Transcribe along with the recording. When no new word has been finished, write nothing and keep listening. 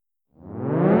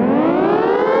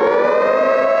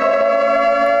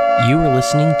You are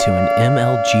listening to an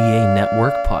MLGA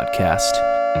Network podcast.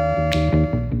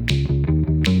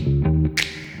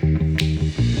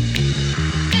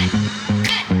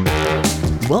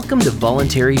 Welcome to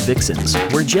Voluntary Vixens,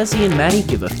 where Jesse and Maddie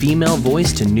give a female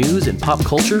voice to news and pop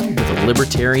culture with a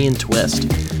libertarian twist.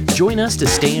 Join us to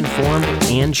stay informed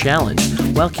and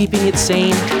challenged while keeping it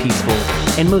sane, peaceful,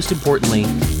 and most importantly,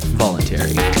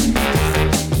 voluntary.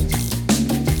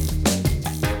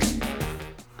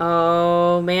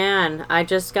 Oh man, I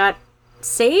just got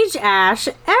sage ash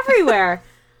everywhere.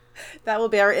 That will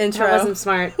be our intro. That wasn't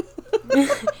smart.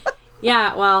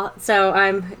 Yeah, well, so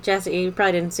I'm Jesse. You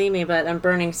probably didn't see me, but I'm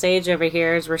burning sage over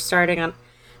here as we're starting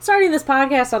this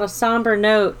podcast on a somber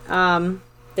note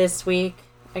this week.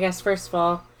 I guess first of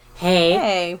all,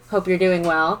 hey, hope you're doing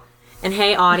well, and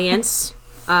hey, audience,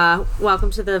 welcome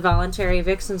to the Voluntary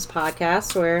Vixens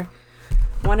podcast, where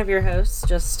one of your hosts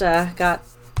just got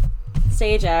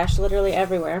sage ash literally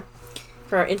everywhere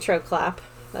for our intro clap.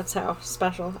 That's how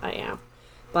special I am.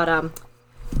 But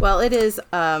well, it is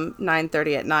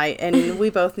 9:30 at night, and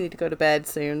we both need to go to bed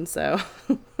soon, so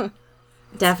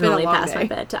definitely past my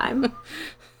bedtime.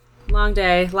 Long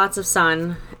day, lots of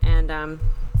sun, and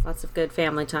lots of good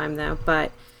family time though.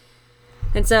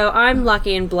 And so I'm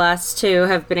lucky and blessed to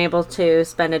have been able to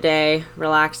spend a day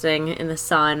relaxing in the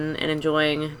sun and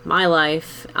enjoying my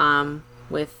life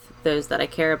with those that I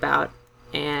care about.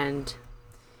 And,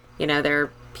 you know, there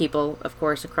are people, of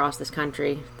course, across this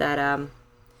country that,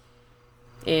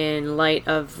 in light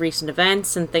of recent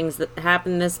events and things that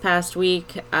happened this past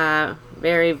week,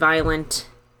 very violent.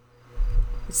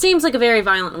 It seems like a very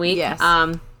violent week. Yes.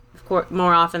 Of course,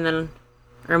 more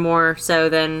so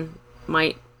than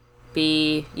might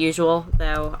be usual,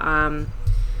 though.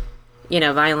 You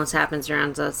know, violence happens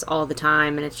around us all the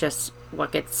time, and it's just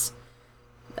what gets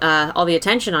all the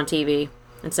attention on TV.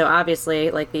 And so obviously,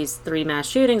 like these 3 mass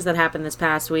shootings that happened this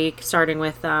past week, starting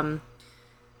with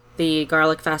the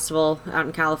Garlic Festival out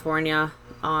in California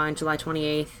on July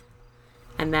 28th.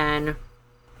 And then,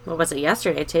 what was it,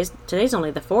 yesterday? Today's only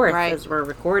the 4th as we're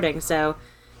recording. So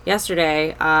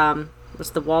yesterday was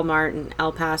the Walmart in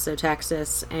El Paso,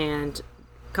 Texas, and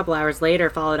a couple hours later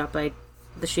followed up by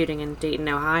the shooting in Dayton,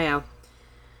 Ohio.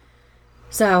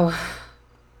 So,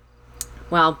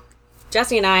 well,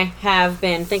 Jesse and I have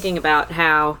been thinking about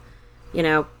how, you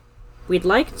know, we'd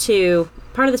like to,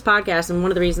 part of this podcast, and one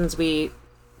of the reasons we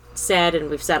said, and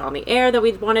we've said on the air, that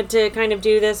we wanted to kind of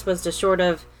do this was to sort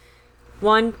of,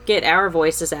 one, get our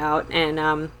voices out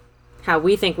and how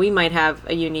we think we might have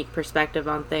a unique perspective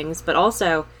on things, but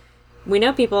also we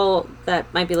know people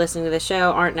that might be listening to the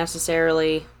show aren't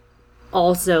necessarily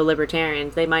also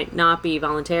libertarians. They might not be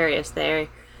voluntarists.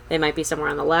 They might be somewhere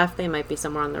on the left, they might be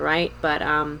somewhere on the right, but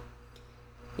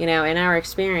you know, in our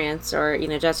experience, or, you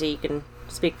know, Jesse, you can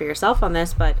speak for yourself on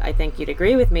this, but I think you'd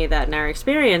agree with me that in our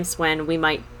experience, when we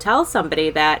might tell somebody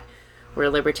that we're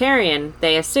libertarian,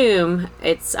 they assume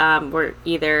it's we're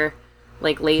either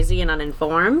like lazy and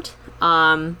uninformed,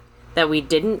 that we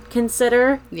didn't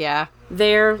consider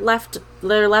their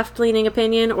left-leaning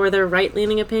opinion or their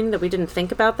right-leaning opinion, that we didn't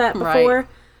think about that before,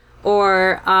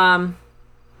 or I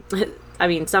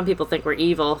mean, some people think we're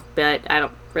evil, but I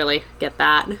don't really get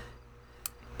that.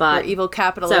 But we're evil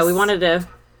capitalists. So we wanted to.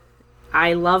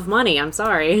 I love money. I'm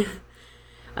sorry.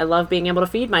 I love being able to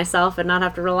feed myself and not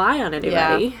have to rely on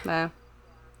anybody. Yeah.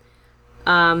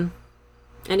 And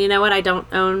you know what? I don't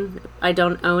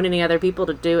own any other people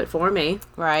to do it for me.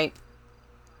 Right.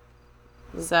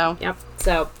 So. Yep.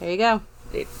 So there you go.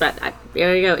 But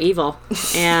there you go. Evil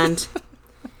and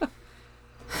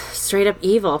straight up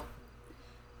evil.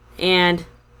 And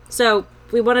so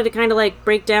we wanted to kind of like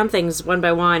break down things one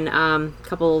by one.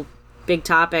 Couple big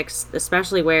topics,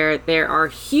 especially where there are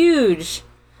huge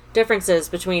differences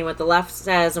between what the left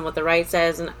says and what the right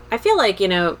says. And I feel like, you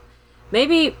know,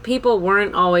 maybe people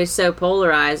weren't always so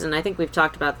polarized, and I think we've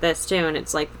talked about this too, and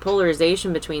it's like the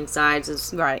polarization between sides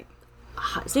is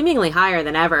seemingly higher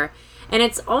than ever. And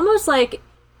it's almost like,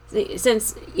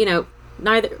 since, you know,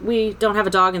 we don't have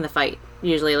a dog in the fight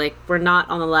usually, like we're not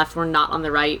on the left, we're not on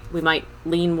the right, we might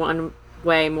lean one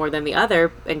way more than the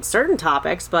other in certain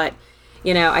topics, but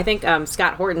you know, I think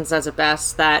Scott Horton says it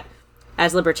best, that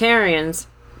as libertarians,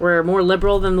 we're more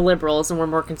liberal than the liberals, and we're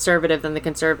more conservative than the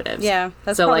conservatives. Yeah,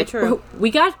 that's probably true. We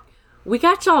got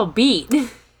y'all beat.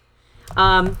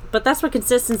 But that's what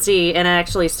consistency and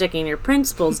actually sticking to your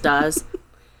principles does.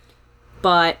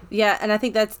 But yeah, and I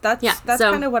think that's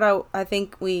kind of what I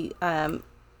think we or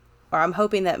I'm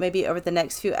hoping that maybe over the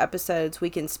next few episodes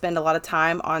we can spend a lot of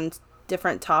time on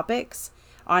different topics,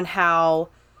 on how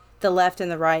the left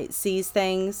and the right sees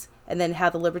things, and then how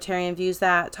the libertarian views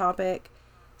that topic.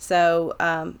 So,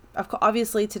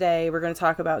 obviously today we're going to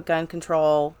talk about gun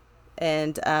control,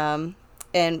 and we're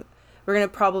going to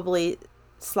probably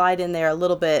slide in there a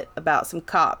little bit about some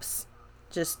cops,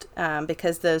 just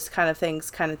because those kind of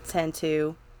things kind of tend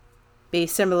to be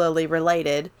similarly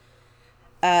related.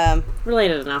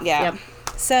 Related enough. Yeah. Yep.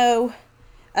 So,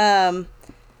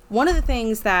 one of the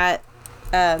things that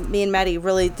me and Maddie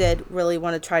really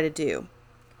want to try to do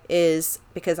is,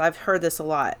 because I've heard this a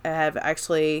lot. I have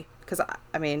actually, because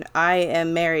I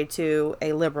am married to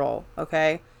a liberal,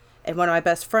 okay? And one of my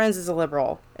best friends is a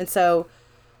liberal. And so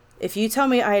if you tell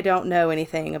me I don't know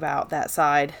anything about that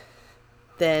side,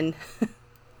 then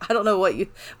I don't know what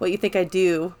you think I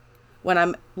do when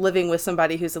I'm living with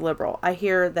somebody who's a liberal. I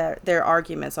hear their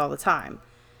arguments all the time.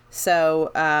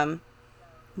 So,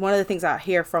 one of the things I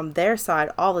hear from their side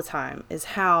all the time is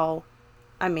how,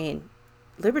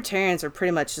 libertarians are pretty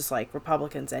much just like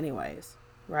Republicans anyways,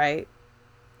 right?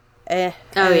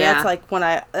 That's like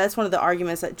that's one of the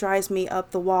arguments that drives me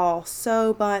up the wall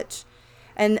so much.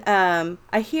 And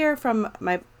I hear from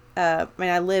I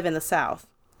live in the South.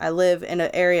 I live in an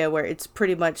area where it's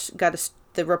pretty much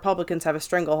the Republicans have a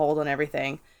stranglehold on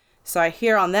everything. So I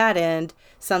hear on that end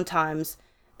sometimes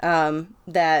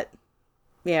that,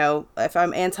 if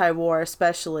I'm anti-war,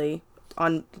 especially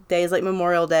on days like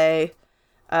Memorial Day,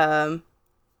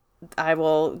 I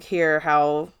will hear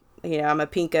how, I'm a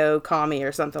pinko commie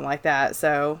or something like that.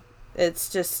 So it's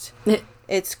just,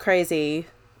 it's crazy.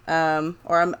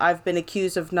 Or I've been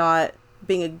accused of not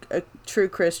being a true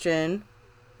Christian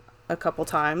a couple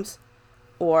times.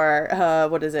 Or,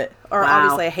 what is it? Or wow.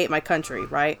 Obviously I hate my country,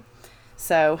 right?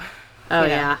 So,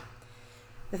 yeah.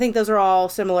 I think those are all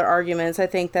similar arguments I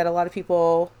think that a lot of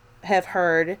people have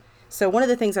heard. So one of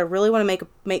the things I really want to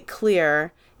make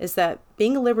clear is that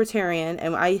being a libertarian,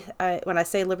 and I when I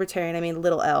say libertarian, I mean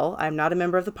little L. I'm not a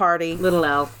member of the party. Little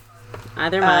L.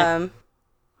 Either am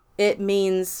I. It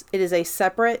means it is a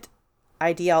separate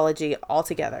ideology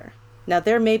altogether. Now,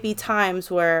 there may be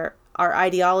times where our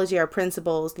ideology, our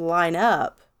principles line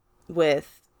up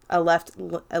with a left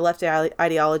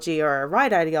ideology or a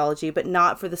right ideology, but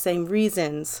not for the same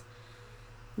reasons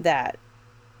that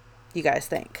you guys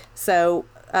think. So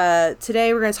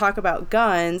today we're going to talk about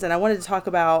guns, and I wanted to talk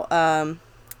about, kind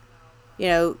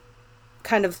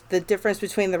of the difference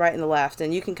between the right and the left,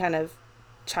 and you can kind of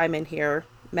chime in here,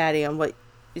 Maddie, on what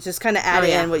you just kind of add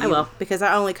in what you will, because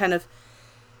I only kind of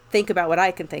think about what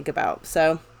I can think about.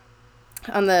 So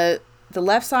on the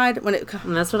left side,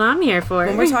 and that's what I'm here for.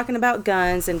 When we're talking about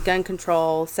guns and gun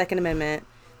control, Second Amendment,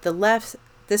 the left,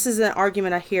 this is an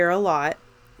argument I hear a lot,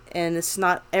 and it's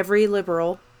not every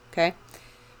liberal, okay?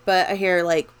 But I hear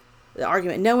like the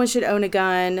argument, no one should own a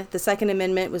gun. The Second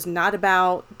Amendment was not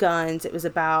about guns. It was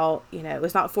about, it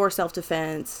was not for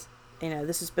self-defense.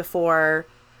 This is before,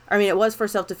 it was for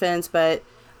self-defense, but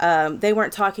they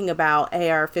weren't talking about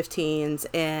AR-15s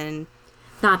and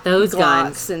not those Glocks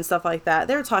guns and stuff like that.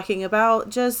 They're talking about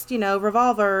just,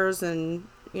 revolvers and,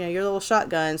 your little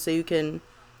shotgun so you can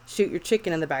shoot your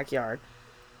chicken in the backyard.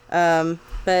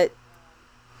 But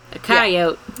a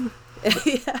coyote.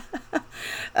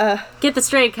 Yeah. Get the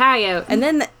stray coyote. And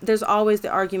then there's always the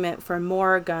argument for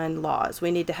more gun laws. We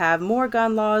need to have more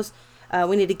gun laws.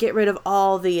 We need to get rid of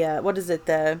all the,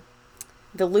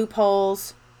 the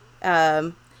loopholes.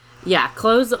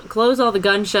 Close all the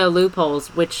gun show loopholes,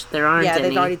 which there aren't any. Yeah,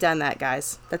 they've already done that,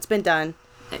 guys. That's been done.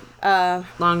 Yeah.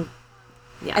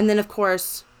 And then, of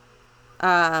course,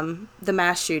 the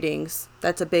mass shootings.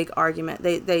 That's a big argument.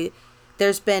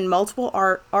 There's been multiple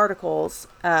articles,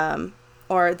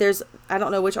 or there's, I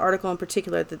don't know which article in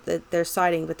particular that they're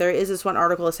citing, but there is this one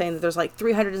article saying that there's like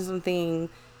 300 and something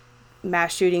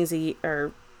mass shootings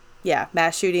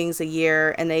mass shootings a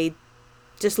year, and they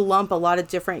just lump a lot of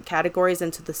different categories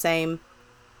into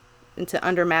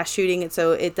under mass shooting. And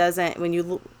so it doesn't, when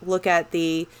you look at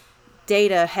the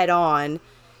data head on,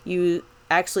 you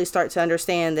actually start to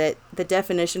understand that the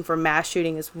definition for mass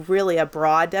shooting is really a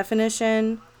broad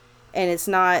definition, and it's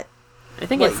not, I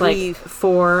think it's like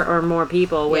 4 or more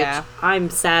people, which I'm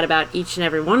sad about each and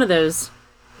every one of those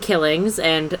killings,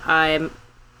 and I'm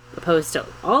opposed to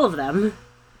all of them.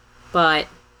 But,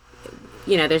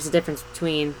 there's a difference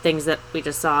between things that we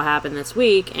just saw happen this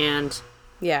week and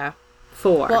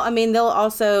 4. Well, they'll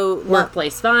also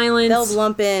workplace violence. They'll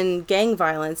lump in gang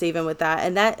violence even with that,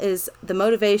 and that is the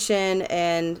motivation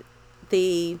and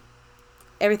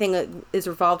everything that is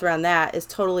revolved around that is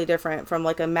totally different from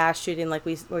like a mass shooting like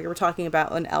we were talking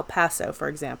about in El Paso, for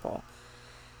example.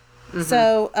 Mm-hmm.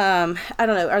 So, I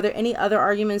don't know. Are there any other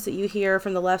arguments that you hear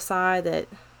from the left side that...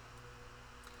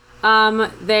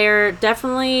 They're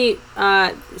definitely,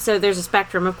 so there's a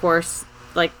spectrum, of course,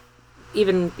 like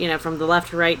even, from the left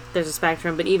to right, there's a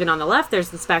spectrum, but even on the left, there's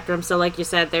the spectrum. So like you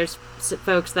said, there's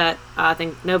folks that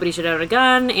think nobody should own a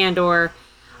gun, and or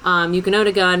you can own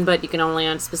a gun, but you can only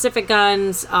own specific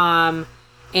guns.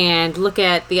 And look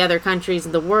at the other countries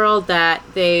in the world that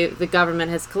the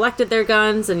government has collected their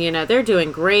guns, and, they're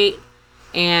doing great.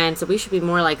 And so we should be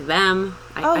more like them.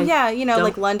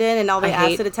 Like London and all the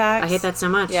acid attacks. I hate that so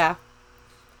much. Yeah.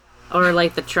 Or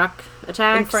like the truck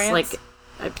attacks. In France.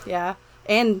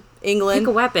 And England. Pick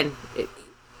a weapon.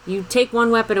 You take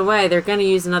one weapon away, they're going to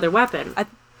use another weapon.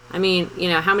 I mean,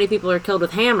 how many people are killed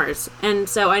with hammers? And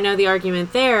so I know the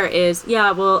argument there is,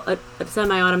 a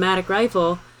semi-automatic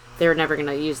rifle, they're never going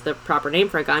to use the proper name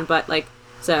for a gun, but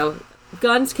so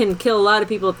guns can kill a lot of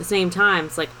people at the same time.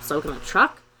 It's like, so can a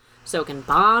truck, so can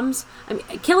bombs. I mean,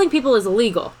 killing people is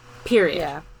illegal, period.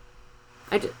 Yeah.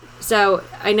 So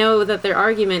I know that their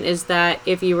argument is that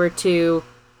if you were to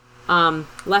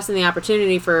lessen the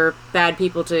opportunity for bad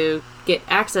people to get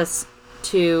access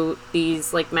to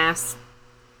these mass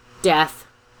death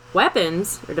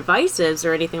weapons or devices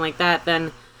or anything like that,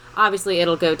 then obviously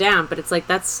it'll go down. But it's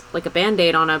that's like a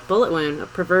band-aid on a bullet wound, a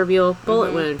proverbial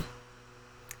bullet wound.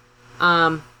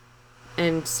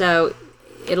 And so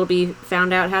it'll be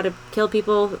found out how to kill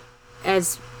people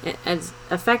as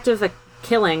effective a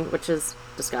killing, which is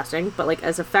disgusting, but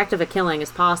as effective a killing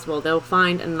as possible. They'll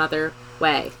find another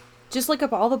way. Just look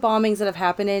up all the bombings that have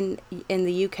happened in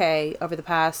the UK over the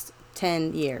past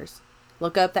 10 years.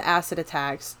 Look up the acid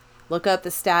attacks. Look up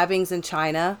the stabbings in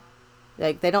China.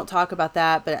 They don't talk about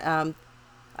that, but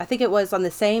I think it was on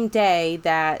the same day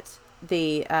that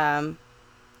the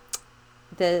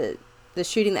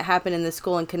shooting that happened in the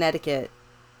school in Connecticut.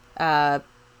 There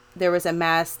was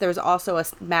also a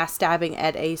mass stabbing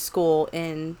at a school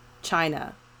in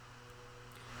China.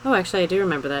 Oh, actually, I do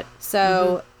remember that.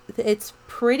 So it's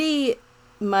pretty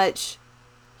much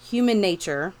human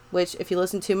nature, which if you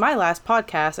listen to my last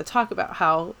podcast, I talk about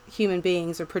how human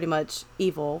beings are pretty much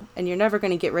evil and you're never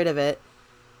going to get rid of it.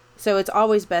 So it's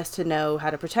always best to know how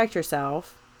to protect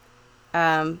yourself.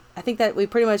 I think that we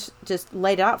pretty much just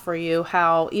laid out for you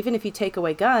how even if you take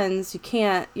away guns,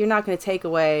 you're not going to take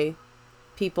away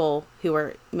people who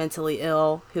are mentally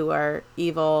ill, who are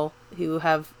evil, who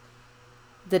have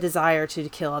the desire to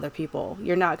kill other people.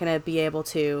 You're not going to be able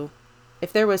to,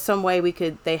 if there was some way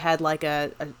they had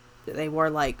they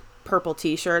wore purple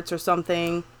t-shirts or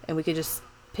something and we could just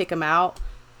pick them out,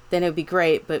 then it would be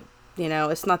great. But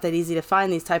it's not that easy to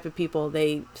find these type of people.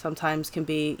 They sometimes can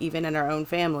be even in our own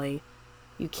family.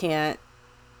 You can't,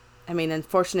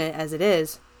 unfortunate as it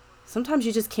is, sometimes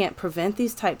you just can't prevent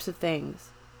these types of things.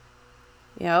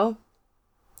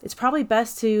 It's probably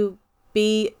best to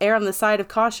err on the side of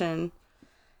caution.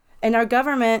 And our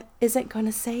government isn't going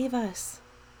to save us.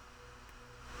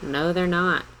 No, they're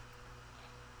not.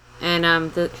 And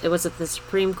it was the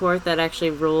Supreme Court that actually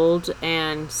ruled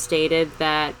and stated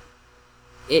that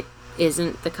it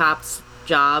isn't the cops'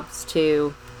 jobs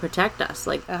to protect us.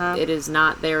 It is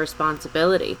not their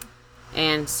responsibility.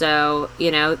 And so,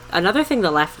 another thing the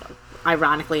left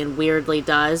ironically and weirdly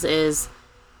does is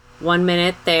 1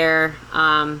 minute they're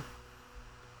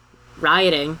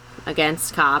rioting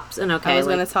against cops, and I was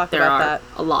going to talk about that.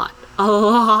 A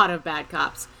lot of bad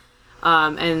cops,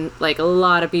 and a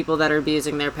lot of people that are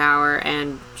abusing their power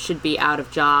and should be out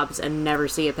of jobs and never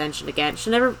see a pension again.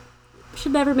 Should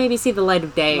never maybe see the light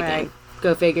of day again. Right.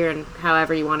 Go figure, and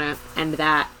however you want to end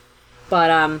that.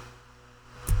 But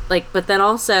but then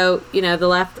also, the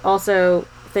left also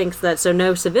thinks that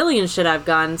no civilians should have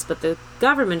guns, but the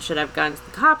government should have guns.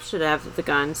 The cops should have the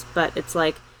guns, but it's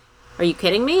are you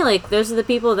kidding me? Those are the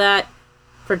people that,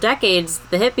 for decades,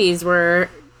 the hippies were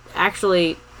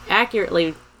actually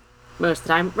accurately, most of the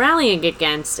time, rallying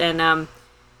against. And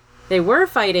they were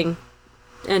fighting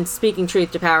and speaking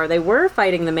truth to power. They were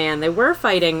fighting the man. They were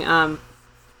fighting a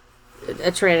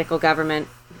tyrannical government.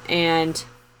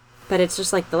 But it's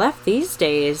just the left these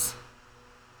days,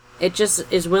 it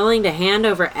just is willing to hand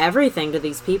over everything to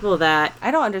these people that...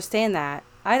 I don't understand that.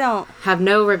 I don't... have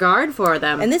no regard for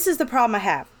them. And this is the problem I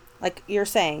have. Like you're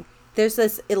saying, there's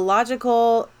this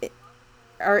illogical,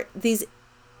 or these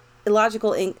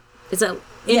illogical... It's an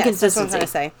inconsistency. Yes, that's what I'm trying to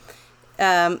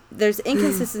say. There's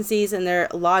inconsistencies in their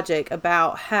logic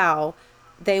about how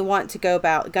they want to go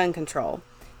about gun control.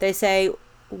 They say,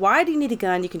 why do you need a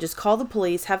gun? You can just call the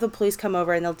police, have the police come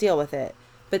over, and they'll deal with it.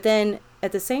 But then,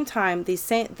 at the same time,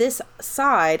 this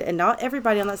side, and not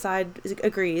everybody on that side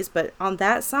agrees, but on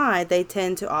that side, they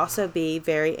tend to also be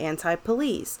very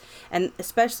anti-police. And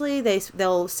especially,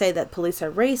 they'll say that police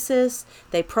are racist,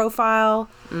 they profile,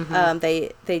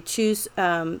 they choose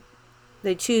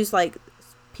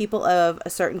people of a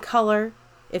certain color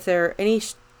if they're any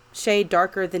shade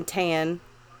darker than tan,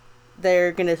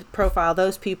 they're going to profile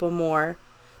those people more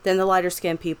than the lighter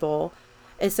skinned people.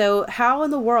 And so how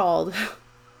in the world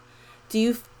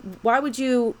why would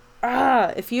you,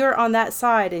 if you're on that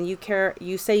side and you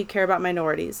say you care about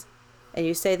minorities, and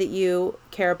you say that you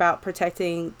care about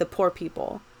protecting the poor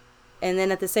people, and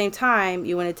then at the same time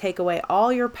you want to take away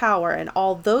all your power and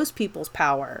all those people's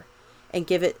power and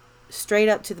give it straight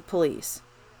up to the police,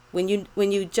 when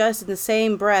you just in the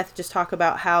same breath just talk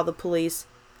about how the police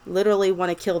literally want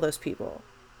to kill those people,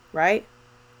 right?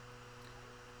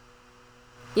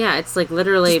 Yeah, it's like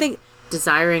literally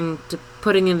desiring to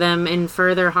putting them in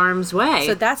further harm's way.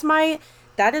 So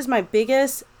that is my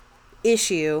biggest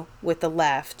issue with the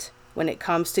left when it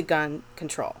comes to gun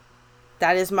control.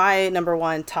 That is my number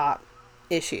one top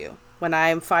issue when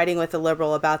I'm fighting with a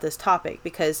liberal about this topic,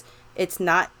 because it's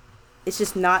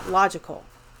just not logical.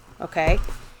 Okay?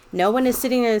 No one is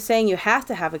sitting there saying you have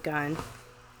to have a gun,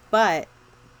 but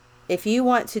if you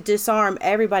want to disarm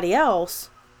everybody else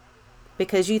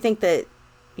because you think that,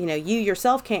 you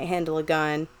yourself can't handle a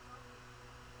gun,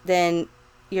 then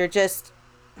you're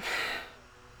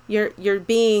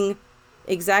being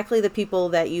exactly the people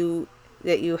that you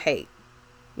hate.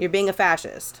 You're being a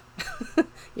fascist.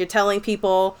 You're telling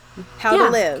people how to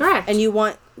live. Correct. And you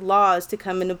want laws to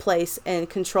come into place and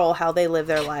control how they live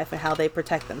their life and how they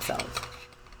protect themselves.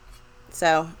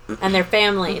 So, and their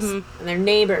families, and their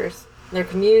neighbors, their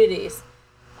communities.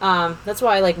 That's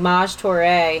why, like, Maj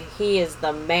Toure, he is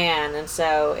the man. And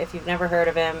so, if you've never heard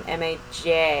of him,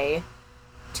 M-A-J-Toure,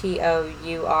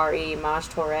 Maj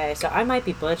Toure. So, I might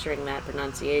be butchering that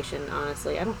pronunciation,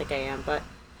 honestly. I don't think I am, but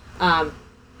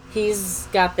he's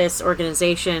got this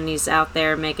organization. He's out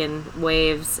there making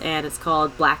waves, and it's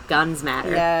called Black Guns Matter.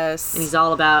 Yes. And he's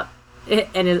all about it.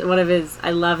 And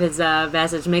I love his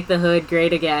message, make the hood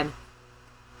great again.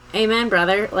 Amen,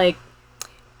 brother. Like,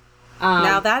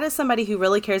 now that is somebody who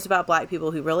really cares about black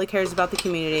people, who really cares about the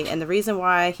community, and the reason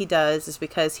why he does is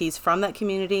because he's from that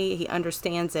community, he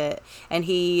understands it, and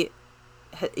he's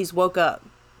woke up,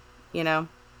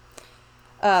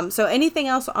 So anything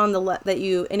else on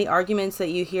the any arguments that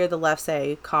you hear the left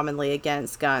say commonly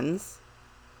against guns?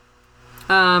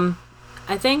 I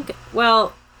think,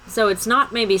 so it's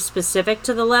not maybe specific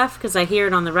to the left, because I hear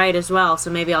it on the right as well, so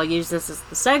maybe I'll use this as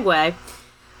the segue,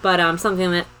 but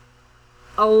something that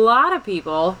a lot of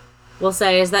people will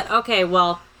say is that, okay,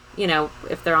 well,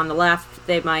 if they're on the left,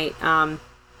 they might, they're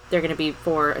going to be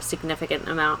for a significant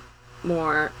amount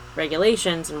more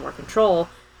regulations and more control,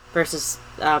 versus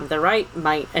the right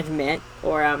might admit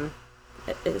or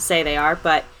say they are.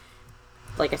 But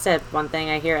like I said, one thing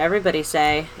I hear everybody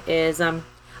say is,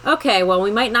 okay, well,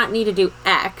 we might not need to do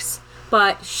X,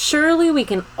 but surely we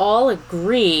can all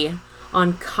agree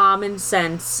on common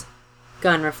sense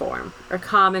gun reform or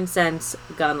common sense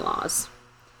gun laws.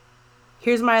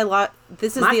 Here's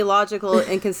this is the illogical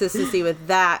inconsistency with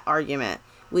that argument.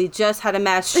 We just had a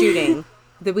mass shooting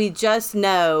that we just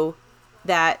know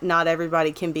that not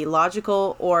everybody can be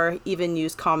logical or even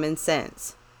use common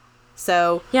sense.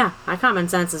 So yeah, my common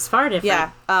sense is far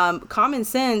different. Yeah, common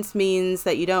sense means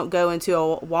that you don't go into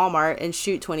a Walmart and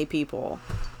shoot 20 people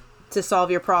to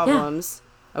solve your problems.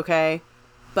 Yeah. Okay,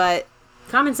 but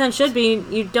common sense should be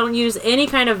you don't use any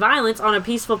kind of violence on a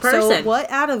peaceful person. So what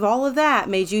out of all of that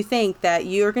made you think that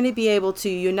you're going to be able to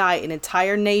unite an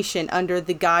entire nation under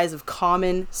the guise of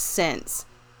common sense?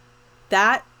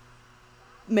 That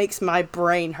makes my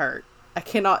brain hurt. I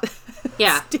cannot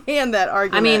stand that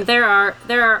argument. I mean, there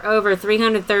are over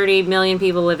 330 million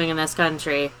people living in this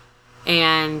country,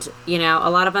 and a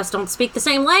lot of us don't speak the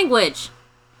same language.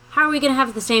 How are we going to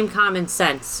have the same common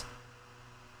sense?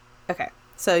 Okay,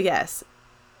 so yes.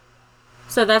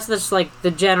 So that's just like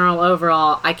the general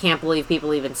overall, I can't believe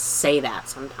people even say that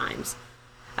sometimes.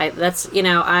 I'm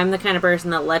the kind of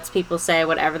person that lets people say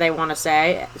whatever they want to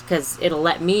say, because it'll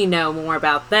let me know more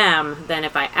about them than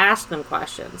if I ask them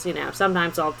questions.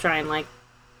 Sometimes I'll try and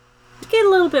get a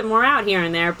little bit more out here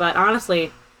and there, but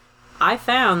honestly, I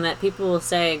found that people will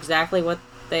say exactly what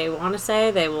they want to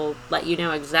say. They will let you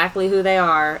know exactly who they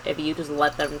are if you just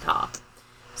let them talk.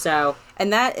 So,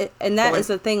 and that is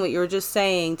the thing what you were just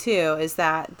saying too, is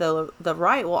that the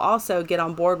right will also get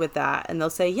on board with that, and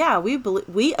they'll say, yeah, we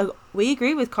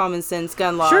agree with common sense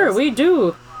gun laws. Sure, we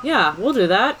do. Yeah, we'll do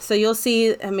that. So you'll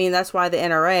see. I mean, that's why the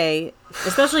NRA,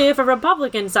 especially if a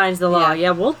Republican signs the law,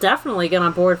 we'll definitely get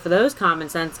on board for those common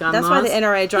sense gun laws. That's why the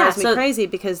NRA drives me crazy,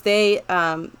 because they,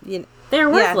 they're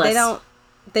worthless.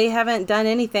 They haven't done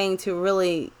anything to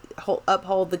really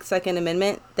uphold the Second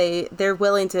Amendment. They're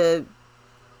willing to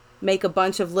make a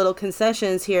bunch of little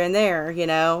concessions here and there,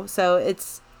 so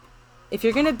if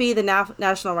you're going to be the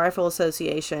National Rifle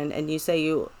Association and you say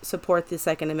you support the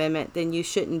Second Amendment, then you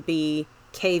shouldn't be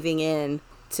caving in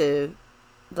to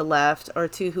the left or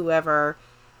to whoever.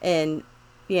 And,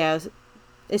 you know,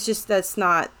 it's just, that's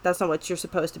not what you're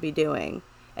supposed to be doing.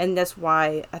 And that's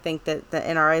why I think that the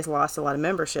NRA has lost a lot of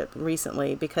membership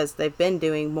recently, because they've been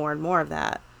doing more and more of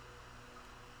that.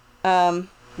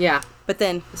 Yeah. But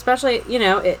then, Especially, you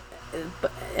know,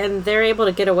 and they're able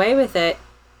to get away with it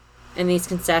in these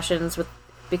concessions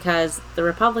because the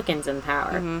Republicans in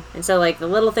power. And so, like, the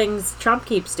little things Trump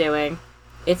keeps doing,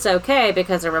 it's okay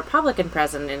because a Republican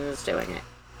president is doing it.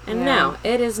 And no,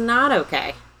 it is not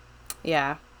okay.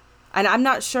 yeah. And I'm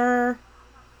not sure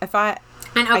if And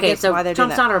okay, so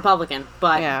Trump's not a Republican,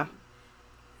 but yeah.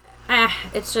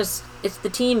 It's the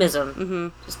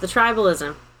teamism. Just the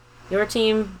tribalism. Your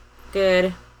team,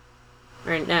 good.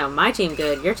 Or no, my team,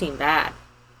 good. Your team, bad.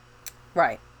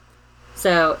 Right.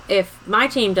 So if my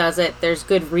team does it, there's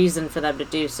good reason for them to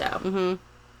do so.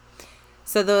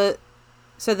 So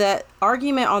the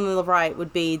argument on the right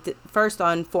would be, first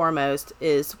and foremost,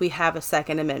 is we have a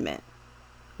Second Amendment.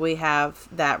 We have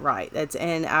that right. That's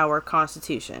in our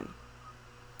Constitution.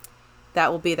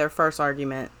 That will be their first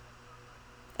argument.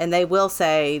 And they will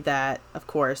say that, of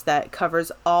course, that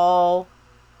covers all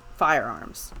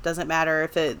firearms. Doesn't matter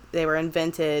if they were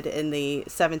invented in the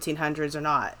 1700s or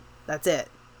not. That's it.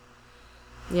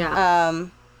 Yeah.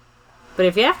 But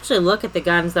if you actually look at the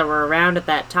guns that were around at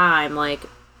that time, like,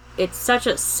 it's such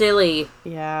a silly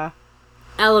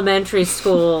elementary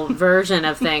school version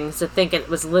of things to think it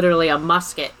was literally a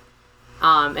musket,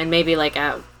 and maybe like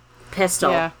a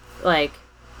pistol. Yeah. Like,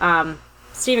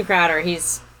 Steven Crowder,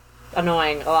 he's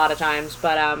annoying a lot of times,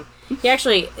 but he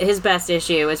actually, his best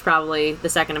issue is probably the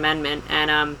Second Amendment,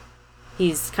 and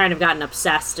he's kind of gotten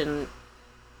obsessed and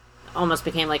almost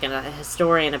became like a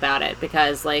historian about it,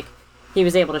 because like he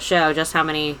was able to show just how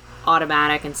many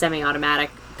automatic and semi-automatic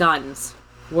guns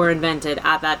were invented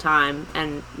at that time,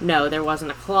 and no, there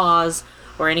wasn't a clause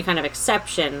or any kind of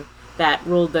exception that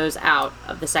ruled those out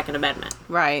of the Second Amendment.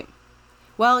 Right.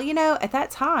 Well, you know, at that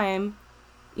time,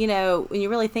 you know, when you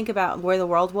really think about where the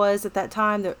world was at that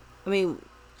time,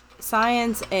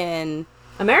 science and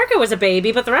America was a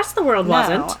baby, but the rest of the world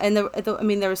wasn't. And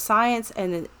there was science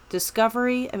and the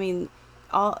discovery. I mean,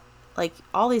 all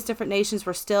these different nations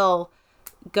were still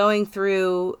going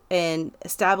through and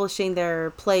establishing their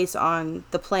place on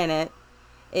the planet,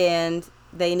 and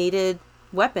they needed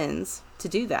weapons to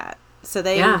do that. So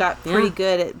they got pretty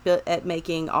good at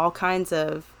making all kinds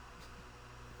of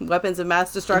weapons of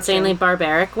mass destruction. Insanely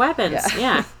barbaric weapons.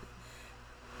 Yeah.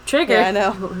 Trigger. Yeah, I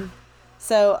know.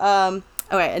 So,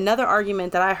 okay, another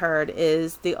argument that I heard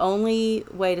is the only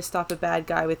way to stop a bad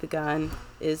guy with a gun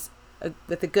is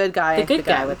with a good guy with the gun. The good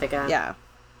guy with the gun. Yeah.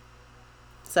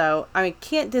 So, I mean,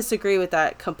 can't disagree with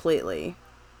that completely.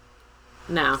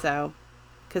 No. So,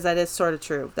 because that is sort of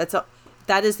true.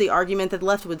 That is the argument that the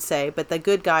left would say, but the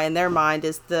good guy in their mind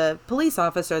is the police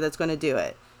officer that's going to do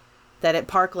it. That at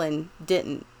Parkland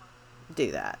didn't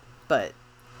do that, but...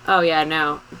 Oh, yeah,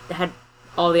 no. Had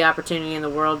all the opportunity in the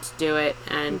world to do it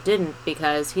and didn't,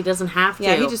 because he doesn't have to.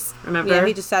 Yeah, he just... Remember? Yeah,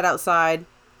 he just sat outside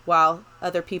while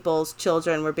other people's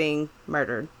children were being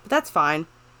murdered. But that's fine.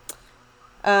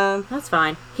 That's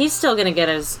fine. He's still going to get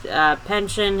his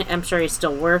pension. I'm sure he's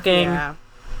still working. Yeah.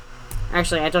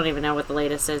 Actually, I don't even know what the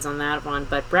latest is on that one,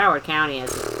 but Broward County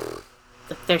is...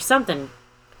 There's something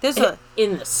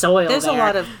in the soil There's there. a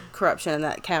lot of corruption in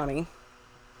that county.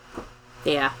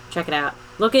 Yeah, check it out.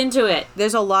 Look into it.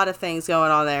 There's a lot of things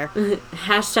going on there.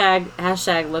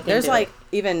 hashtag look There's into it. like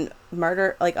even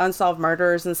murder, like unsolved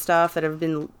murders and stuff that have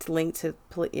been linked to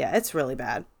police. Yeah, it's really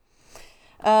bad.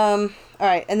 All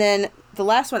right. And then the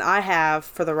last one I have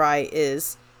for the right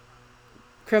is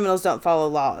criminals don't follow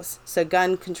laws. So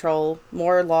gun control,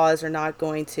 more laws are not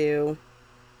going to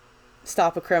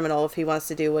stop a criminal if he wants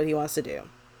to do what he wants to do.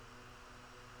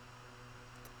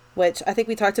 Which I think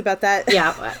we talked about that.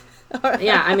 Yeah.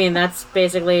 Yeah, I mean, that's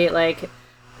basically like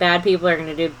bad people are going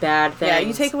to do bad things. Yeah,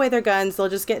 you take away their guns, they'll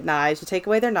just get knives. You take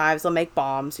away their knives, they'll make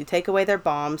bombs. You take away their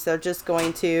bombs, they're just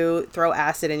going to throw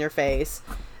acid in your face.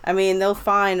 I mean, they'll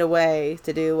find a way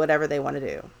to do whatever they want to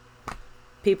do.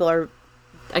 People are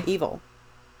evil.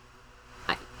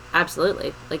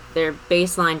 Absolutely. Like, their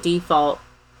baseline default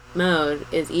mode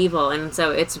is evil, and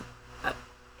so it's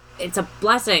a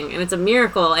blessing, and it's a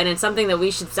miracle, and it's something that we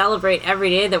should celebrate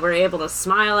every day, that we're able to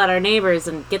smile at our neighbors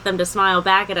and get them to smile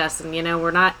back at us, and, you know,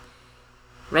 we're not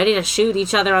ready to shoot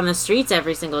each other on the streets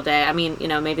every single day. I mean, you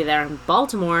know, maybe they're in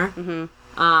Baltimore,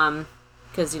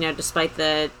 because, you know, despite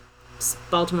the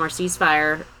Baltimore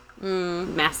ceasefire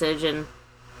message and,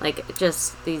 like,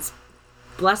 just these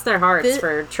bless their hearts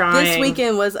for trying. This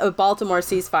weekend was a Baltimore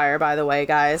ceasefire, by the way,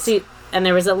 guys. See, and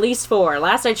there was at least 4.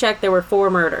 Last I checked, there were 4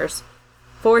 murders.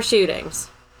 4 shootings.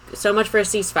 So much for a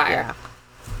ceasefire. Yeah.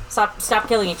 Stop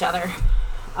killing each other.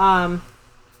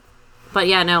 But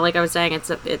yeah, no, like I was saying,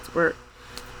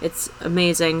 it's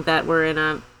amazing that we're in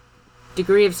a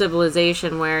degree of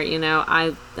civilization where, you know,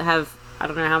 I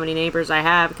don't know how many neighbors I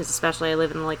have, because especially I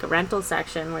live in like a rental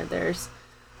section where there's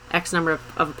X number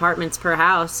of apartments per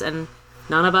house, and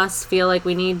none of us feel like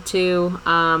we need to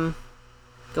go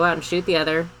out and shoot the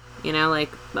other. You know, like,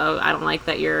 oh, I don't like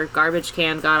that your garbage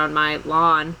can got on my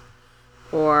lawn,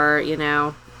 or, you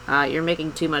know, you're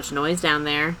making too much noise down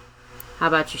there. How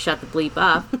about you shut the bleep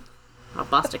up? I'll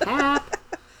bust a cap.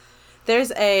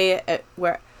 There's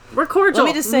where we're cordial. Let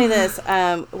me just say this: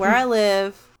 where I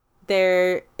live,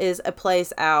 there is a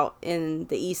place out in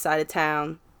the east side of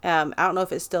town. I don't know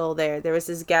if it's still there. There was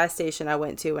this gas station I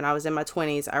went to when I was in my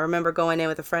 20s. I remember going in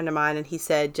with a friend of mine, and he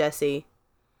said, "Jesse,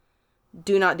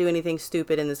 do not do anything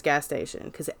stupid in this gas station,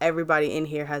 because everybody in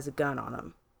here has a gun on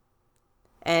them."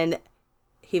 And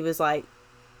he was like,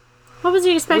 what was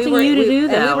he expecting you to do,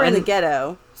 though? And we were in the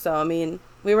ghetto, so, I mean,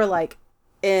 we were, like,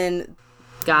 in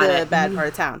the bad part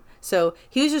of town. So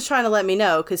he was just trying to let me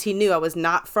know, because he knew I was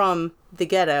not from the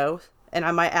ghetto, and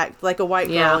I might act like a white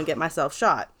girl and get myself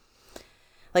shot.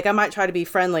 Like, I might try to be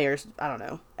friendly, or I don't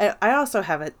know. I also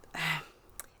have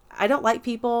I don't like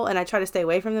people, and I try to stay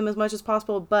away from them as much as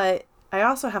possible, but I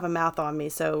also have a mouth on me,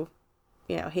 so,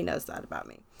 you know, he knows that about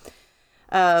me.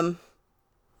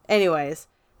 Anyways,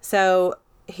 so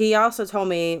he also told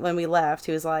me when we left,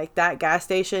 he was like, that gas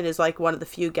station is like one of the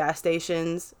few gas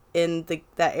stations in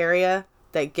that area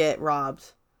that get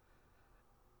robbed.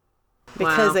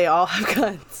 Because they all have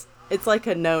guns. It's like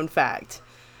a known fact.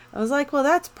 I was like, well,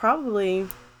 that's probably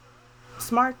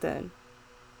smart then.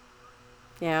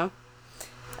 You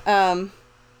know?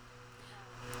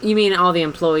 You mean all the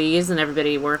employees and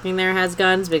everybody working there has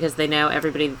guns because they know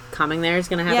everybody coming there is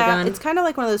going to have a gun? Yeah, it's kind of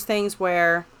like one of those things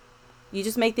where you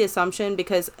just make the assumption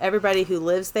because everybody who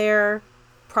lives there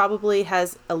probably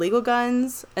has illegal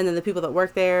guns, and then the people that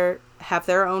work there have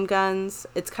their own guns.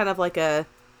 It's kind of like a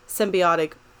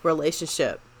symbiotic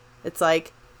relationship. It's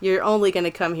like you're only going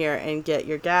to come here and get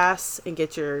your gas and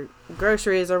get your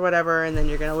groceries or whatever, and then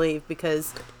you're going to leave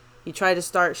because you try to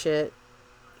start shit,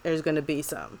 there's going to be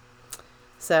some.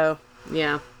 So,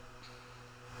 yeah.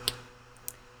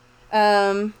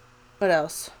 What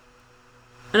else?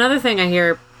 Another thing I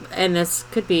hear, and this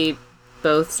could be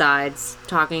both sides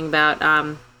talking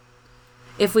about,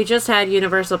 if we just had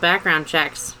universal background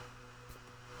checks.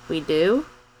 We do?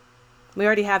 We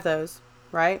already have those,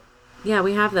 right? Yeah,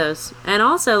 we have those. And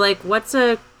also, like,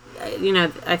 I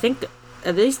think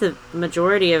at least the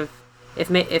majority of, if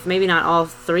maybe not all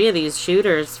 3 of these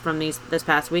shooters from this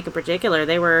past week in particular,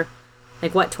 they were,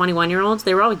 like, 21-year-olds?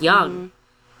 They were all young. Mm-hmm.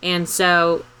 And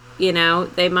so, you know,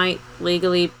 they might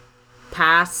legally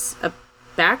pass a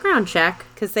background check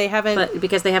because they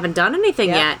haven't done anything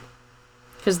yet,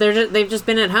 because they've just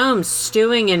been at home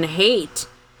stewing in hate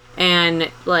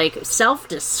and like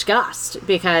self-disgust,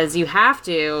 because you have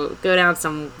to go down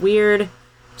some weird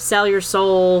sell your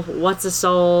soul, what's a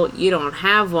soul, you don't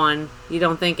have one, you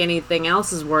don't think anything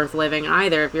else is worth living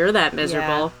either if you're that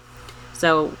miserable.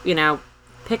 So, you know,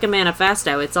 pick a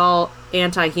manifesto. It's all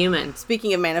anti-human.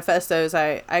 Speaking of manifestos,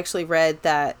 I actually read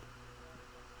that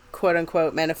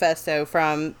quote-unquote manifesto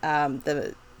from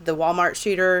the Walmart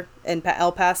shooter in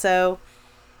El Paso,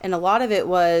 and a lot of it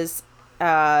was,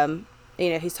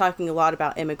 he's talking a lot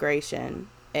about immigration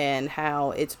and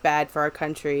how it's bad for our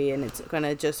country and it's going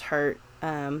to just hurt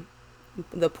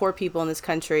the poor people in this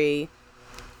country.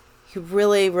 He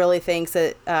really, really thinks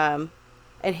that,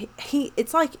 and he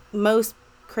it's like most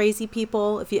crazy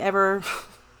people, if you ever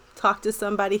talk to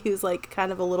somebody who's like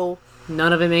kind of a little...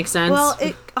 None of it makes sense. Well,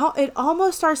 it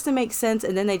almost starts to make sense,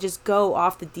 and then they just go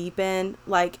off the deep end.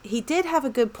 Like, he did have a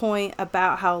good point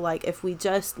about how, like, if we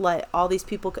just let all these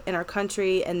people in our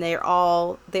country and they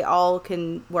all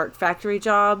can work factory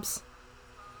jobs.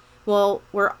 Well,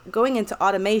 we're going into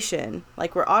automation.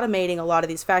 Like, we're automating a lot of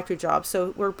these factory jobs.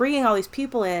 So we're bringing all these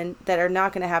people in that are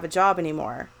not going to have a job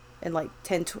anymore in, like,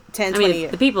 20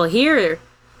 years.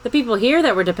 The people here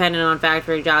that were dependent on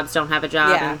factory jobs don't have a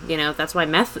job, and, you know, that's why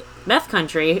meth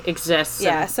country exists.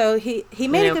 Yeah, so he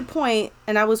made a good point,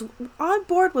 and I was on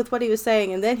board with what he was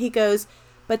saying, and then he goes,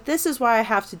 but this is why I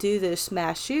have to do this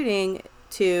mass shooting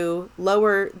to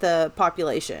lower the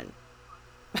population.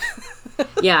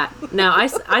 Yeah, no, I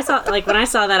saw, like, when I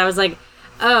saw that, I was like,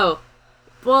 oh,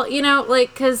 well, you know,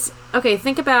 like, because, okay,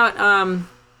 think about,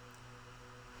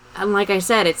 And like I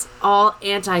said, it's all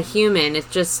anti-human. It's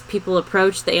just people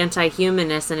approach the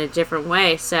anti-humanness in a different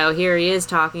way. So here he is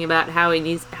talking about how we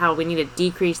need to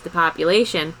decrease the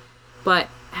population, but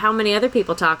how many other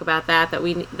people talk about that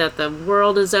the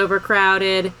world is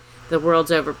overcrowded, the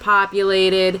world's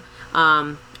overpopulated,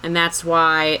 and that's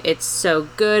why it's so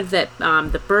good that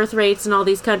the birth rates in all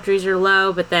these countries are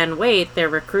low. But then wait, they're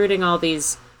recruiting all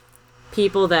these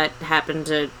people that happen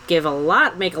to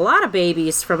make a lot of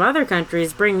babies from other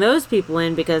countries, bring those people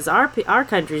in because our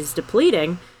country's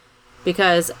depleting,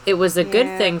 because it was a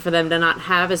good thing for them to not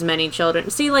have as many children.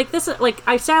 See, like this, like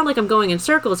I sound like I'm going in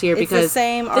circles here, because it's the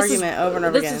same argument over and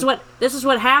over again. This is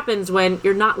what happens when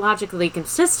you're not logically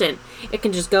consistent. It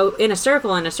can just go in a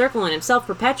circle and it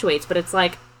self-perpetuates. But it's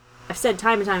like I've said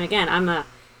time and time again, I'm a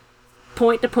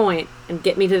point to point and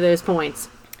get me to those points.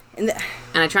 And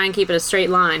I try and keep it a straight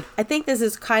line. I think this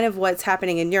is kind of what's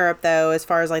happening in Europe, though, as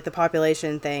far as like the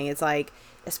population thing. It's like,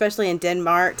 especially in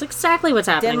Denmark. It's exactly what's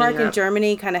happening Denmark in Europe. and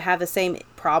Germany kind of have the same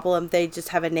problem. They just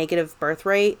have a negative birth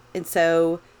rate. And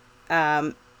so,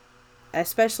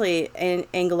 especially in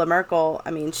Angela Merkel,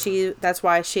 I mean, that's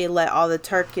why she let all the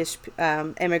Turkish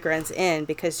immigrants in,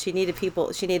 because she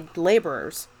needed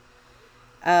laborers.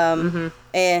 And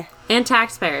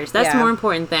taxpayers. That's the more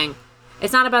important thing.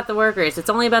 It's not about the workers.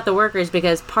 It's only about the workers,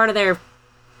 because part of their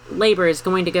labor is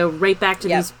going to go right back to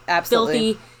these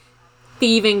filthy,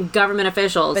 thieving government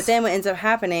officials. But then what ends up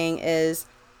happening is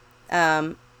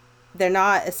they're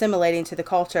not assimilating to the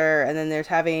culture, and then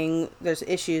there's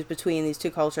issues between these two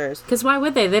cultures. Because why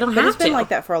would they? They don't have to. It's been like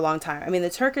that for a long time. I mean, the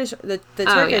Turkish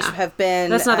have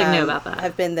been... That's nothing new about that.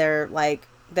 Have been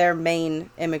their main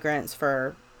immigrants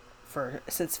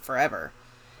since forever.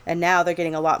 And now they're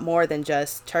getting a lot more than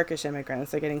just Turkish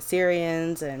immigrants. They're getting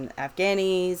Syrians and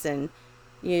Afghanis and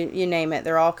you name it.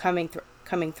 They're all coming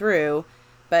through.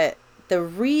 But the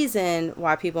reason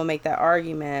why people make that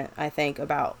argument, I think,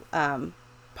 about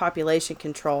population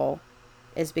control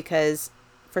is because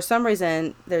for some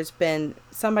reason there's been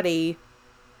somebody,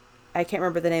 I can't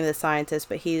remember the name of the scientist,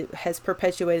 but he has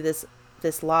perpetuated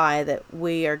this lie that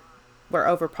we're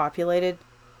overpopulated.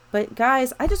 But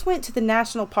guys, I just went to the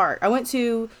national park. I went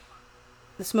to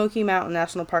the Smoky Mountain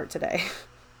National Park today.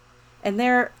 And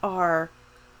there are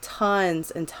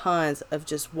tons and tons of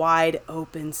just wide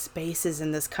open spaces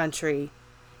in this country.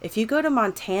 If you go to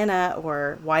Montana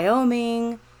or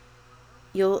Wyoming,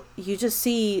 you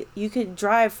could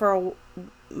drive for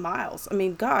miles. I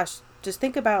mean, gosh, just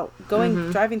think about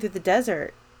driving through the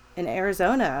desert in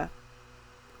Arizona.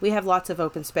 We have lots of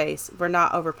open space. We're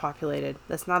not overpopulated.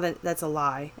 That's a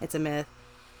lie. It's a myth.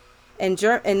 And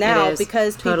now,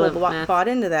 because people bought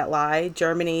into that lie,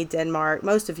 Germany, Denmark,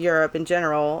 most of Europe in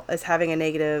general is having a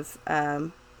negative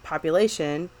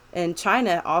population. And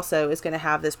China also is going to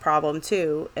have this problem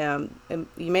too. And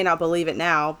you may not believe it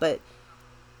now, but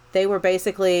they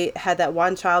had that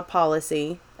one-child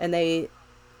policy, and they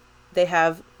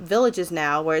have villages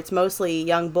now where it's mostly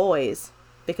young boys,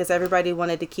 because everybody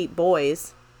wanted to keep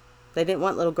boys. They didn't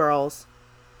want little girls.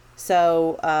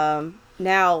 So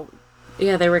now...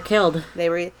 Yeah, they were killed. They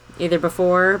were... Either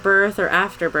before birth or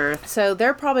after birth. So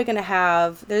they're probably going to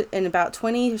have... In about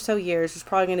 20 or so years, there's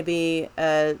probably going to be...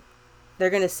 they're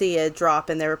going to see a drop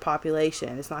in their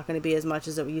population. It's not going to be as much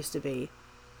as it used to be.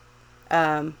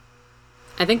 I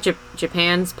think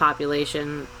Japan's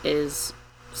population is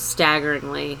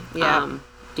staggeringly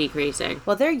decreasing.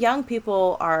 Well, their young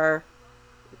people are...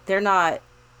 They're not...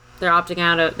 They're opting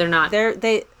out of...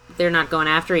 They're not going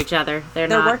after each other. They're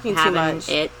not working too much.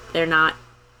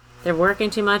 They're working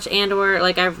too much, and or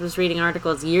like I was reading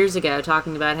articles years ago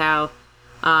talking about how,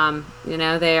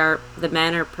 the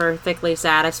men are perfectly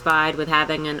satisfied with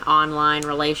having an online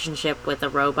relationship with a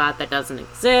robot that doesn't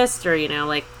exist, or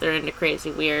they're into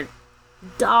crazy weird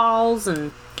dolls,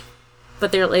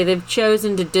 but they've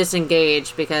chosen to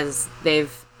disengage because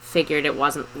they've figured it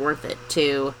wasn't worth it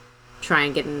to try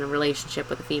and get in a relationship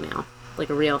with a female, like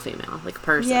a real female, like a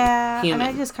person. Yeah, human.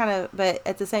 and I just but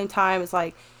at the same time, it's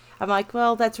like, I'm like,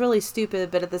 well, that's really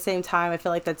stupid, but at the same time, I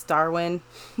feel like that's Darwin's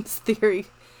theory.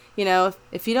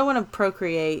 If you don't want to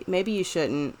procreate, maybe you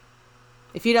shouldn't.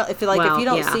 If you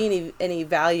don't see any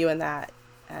value in that,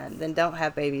 then don't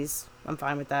have babies. I'm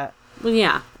fine with that. Well,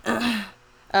 yeah.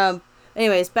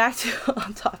 Anyways, back to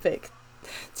on topic.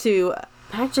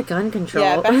 Back to gun control.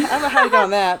 Yeah, I don't know how to go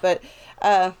on that, but.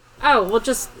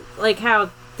 Just like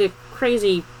how the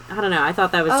crazy, I don't know, I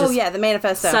thought that was the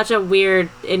manifesto. Such a weird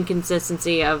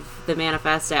inconsistency of the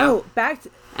manifesto. Oh,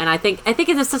 and I think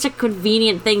it's such a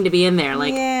convenient thing to be in there.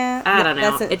 Like, yeah, I don't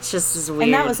know. It's just as weird.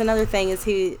 And that was another thing is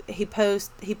he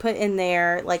put in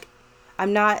there, like,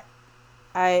 I'm not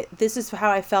this is how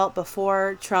I felt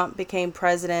before Trump became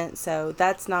president, so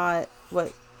that's not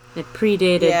what It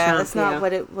predated Trump. that's not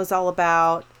what it was all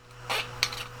about.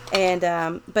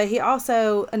 And but he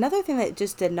also, another thing that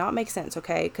just did not make sense,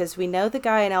 okay, because we know the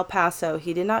guy in El Paso,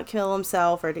 he did not kill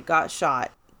himself or got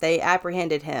shot. They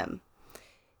apprehended him.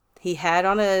 He had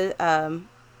on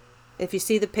if you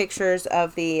see the pictures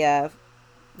of the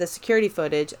security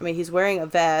footage, I mean, he's wearing a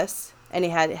vest and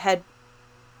he had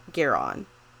headgear on.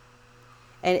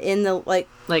 And in the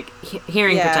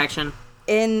hearing protection.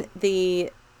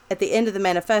 At the end of the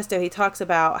manifesto, he talks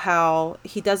about how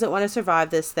he doesn't want to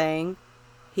survive this thing.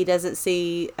 He doesn't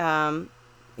see,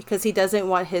 because he doesn't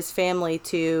want his family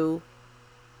to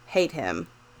hate him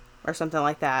or something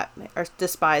like that, or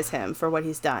despise him for what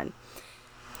he's done.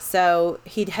 So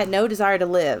he had no desire to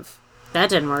live. That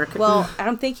didn't work. Well,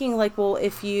 I'm thinking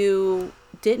if you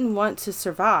didn't want to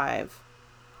survive,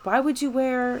 why would you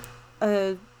wear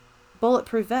a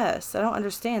bulletproof vest? I don't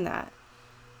understand that.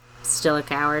 Still a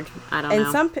coward. I don't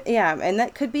know. And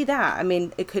that could be that. I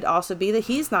mean, it could also be that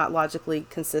he's not logically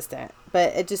consistent.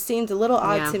 But it just seemed a little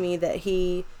odd to me that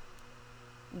he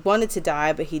wanted to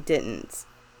die, but he didn't.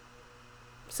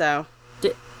 So.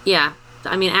 Yeah.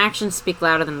 I mean, actions speak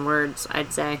louder than words,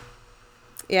 I'd say.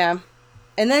 Yeah.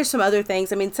 And there's some other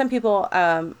things. I mean, some people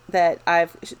that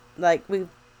we've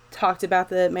talked about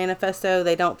the manifesto,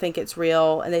 they don't think it's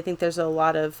real, and they think there's a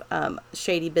lot of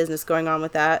shady business going on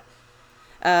with that.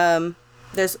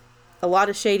 There's a lot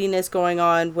of shadiness going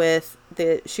on with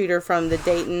the shooter from the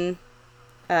Dayton,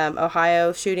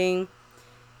 Ohio shooting.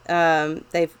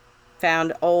 They've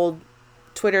found old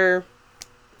Twitter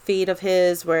feed of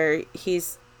his where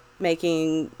he's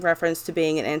making reference to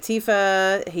being an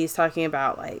Antifa. He's talking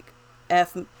about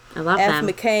F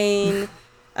McCain.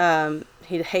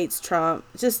 He hates Trump.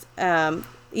 Just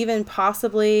even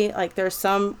possibly there's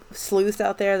some sleuths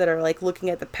out there that are looking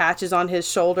at the patches on his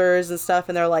shoulders and stuff,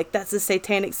 and they're like, that's a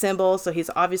satanic symbol, so he's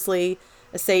obviously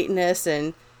a Satanist.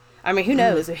 And I mean, who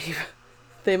knows?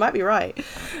 They might be right.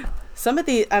 Some of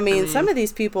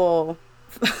these people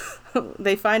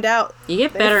they find out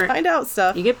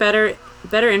stuff. You get better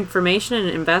information and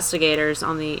investigators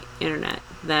on the internet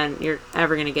than you're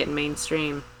ever going to get in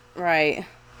mainstream. Right.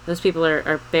 Those people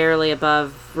are barely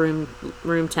above room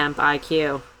temp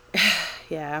IQ.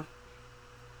 Yeah.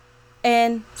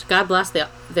 And so God bless the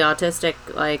autistic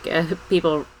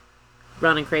people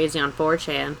running crazy on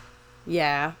 4chan.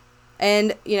 Yeah.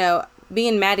 And me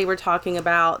and Maddie were talking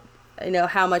about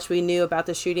how much we knew about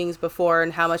the shootings before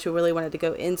and how much we really wanted to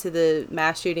go into the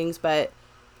mass shootings, but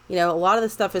a lot of the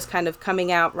stuff is kind of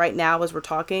coming out right now as we're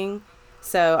talking.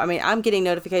 So I mean, I'm getting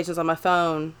notifications on my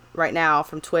phone right now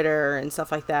from Twitter and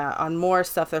stuff like that on more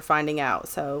stuff they're finding out.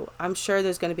 So I'm sure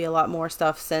there's going to be a lot more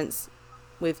stuff since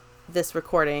this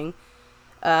recording.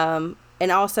 And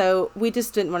also, we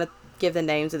just didn't want to give the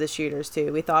names of the shooters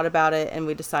too. We thought about it and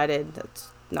we decided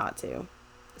not to.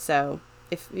 So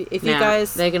if you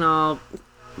guys, they can all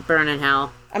burn in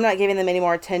hell. I'm not giving them any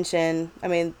more attention. I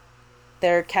mean,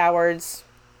 they're cowards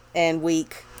and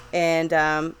weak,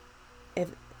 and if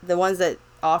the ones that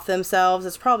off themselves,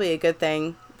 it's probably a good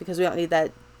thing because we don't need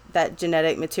that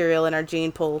genetic material in our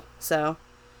gene pool. So,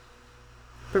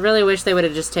 but really wish they would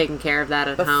have just taken care of that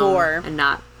at home and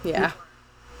not. Yeah.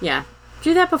 Yeah.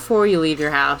 Do that before you leave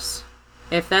your house.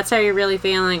 If that's how you're really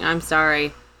feeling, I'm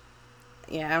sorry.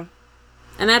 Yeah.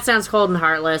 And that sounds cold and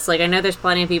heartless. I know there's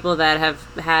plenty of people that have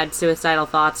had suicidal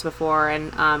thoughts before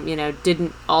and,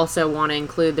 didn't also want to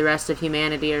include the rest of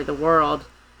humanity or the world.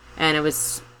 And it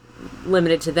was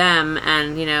limited to them.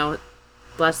 And,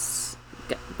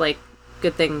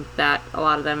 good thing that a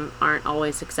lot of them aren't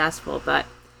always successful. But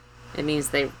it means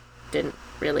they didn't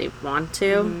really want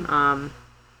to. Mm-hmm.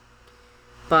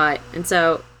 And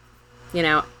so,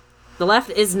 the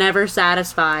left is never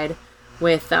satisfied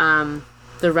with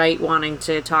the right wanting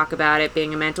to talk about it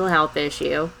being a mental health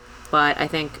issue. But I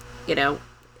think, it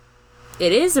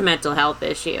is a mental health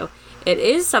issue. There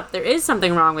is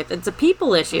something wrong with it. It's a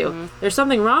people issue. Mm-hmm. There's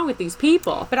something wrong with these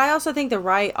people. But I also think the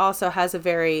right also has a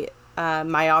very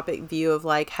myopic view of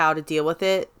how to deal with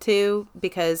it too.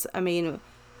 Because, I mean...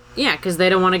 Yeah, because they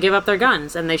don't want to give up their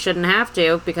guns, and they shouldn't have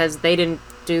to because they didn't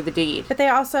do the deed. But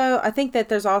I think that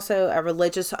there's also a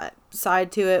religious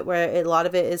side to it where a lot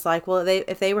of it is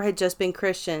if they had just been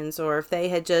Christians, or if they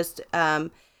had just,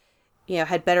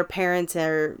 had better parents,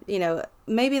 or,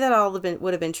 maybe that all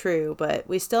would have been true. But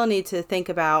we still need to think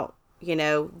about,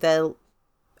 the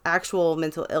actual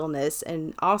mental illness,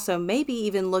 and also maybe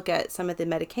even look at some of the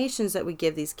medications that we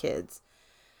give these kids.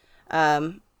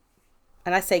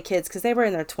 And I say kids because they were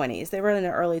in their 20s. They were in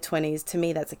their early 20s. To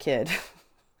me, that's a kid.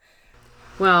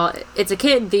 Well, it's a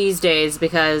kid these days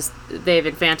because they've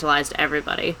infantilized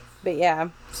everybody. But yeah.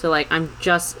 So like I'm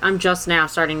just now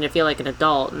starting to feel like an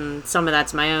adult, and some of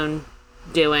that's my own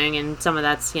doing, and some of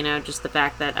that's, you know, just the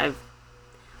fact that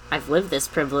I've lived this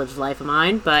privileged life of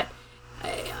mine. But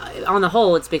on the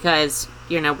whole, it's because,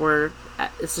 you know,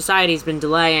 society's been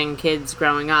delaying kids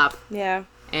growing up. Yeah.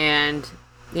 And,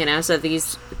 you know, so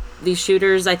these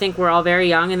shooters, I think, were all very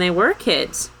young, and they were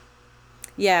kids.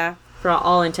 Yeah. For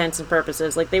all intents and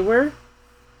purposes. Like, they were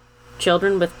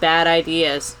children with bad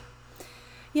ideas.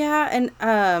 Yeah, and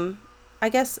I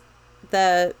guess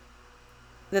the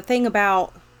thing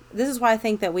about... This is why I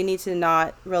think that we need to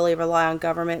not really rely on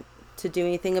government to do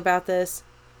anything about this,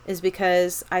 is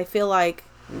because I feel like...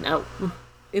 No.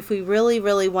 If we really,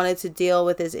 really wanted to deal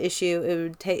with this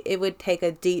issue, it would take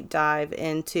a deep dive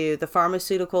into the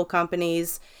pharmaceutical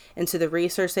companies, into the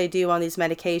research they do on these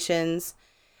medications.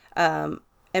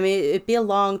 I mean, it'd be a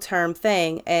long-term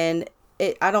thing, and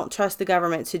I don't trust the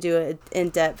government to do an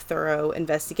in-depth, thorough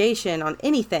investigation on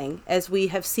anything, as we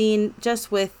have seen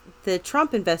just with the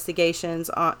Trump investigations.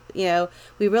 You know,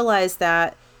 we realized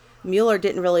that Mueller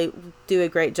didn't really do a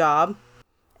great job,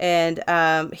 and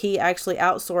he actually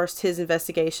outsourced his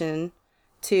investigation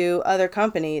to other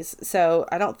companies. So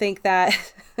I don't think that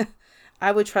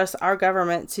I would trust our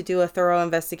government to do a thorough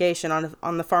investigation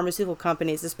on the pharmaceutical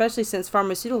companies, especially since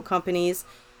pharmaceutical companies,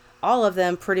 all of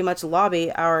them pretty much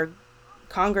lobby our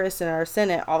Congress and our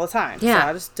Senate all the time. Yeah. So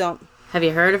I just don't... Have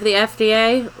you heard of the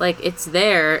FDA? Like, it's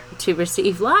there to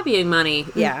receive lobbying money.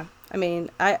 Yeah. I mean,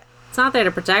 it's not there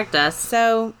to protect us.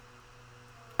 So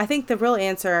I think the real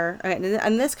answer,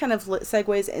 and this kind of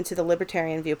segues into the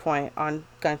libertarian viewpoint on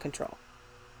gun control.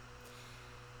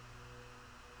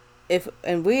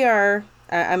 We are,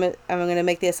 I'm going to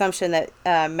make the assumption that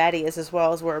Maddie is as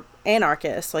well, as we're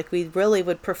anarchists. Like, we really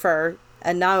would prefer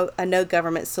a no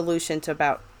government solution to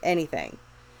about anything.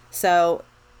 So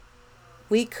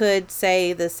we could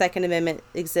say the Second Amendment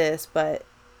exists, but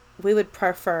we would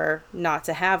prefer not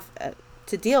to have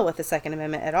to deal with the Second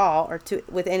Amendment at all, or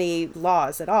with any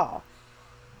laws at all.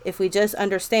 If we just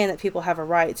understand that people have a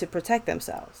right to protect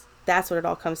themselves, that's what it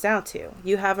all comes down to.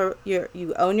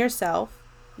 You own yourself.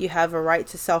 You have a right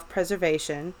to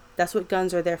self-preservation. That's what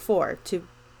guns are there for, to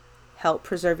help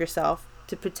preserve yourself,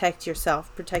 to protect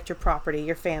yourself, protect your property,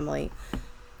 your family.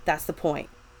 That's the point.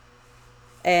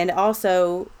 And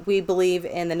also, we believe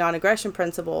in the non-aggression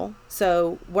principle.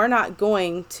 So we're not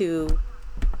going to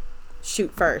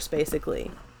shoot first,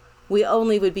 basically. We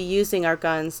only would be using our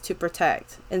guns to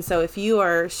protect. And so if you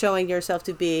are showing yourself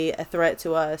to be a threat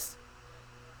to us,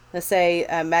 let's say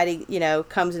Maddie,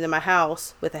 comes into my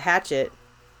house with a hatchet.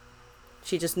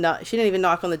 She didn't even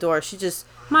knock on the door.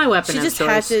 My weapon of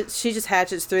choice. She just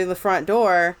hatchets through the front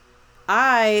door.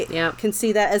 I can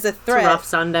see that as a threat. It's a rough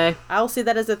Sunday. I'll see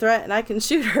that as a threat, and I can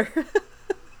shoot her.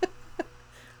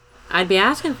 I'd be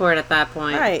asking for it at that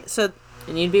point. Right.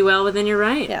 And you'd be well within your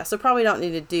right. Yeah, so probably don't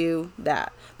need to do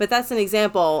that. But that's an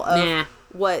example of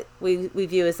what we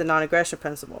view as the non-aggression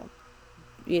principle.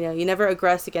 You never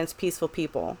aggress against peaceful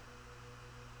people.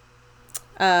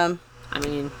 I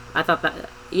mean, I thought that...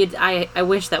 I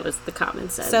wish that was the common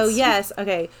sense. So, yes,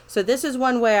 okay. So this is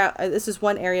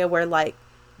one area where, like,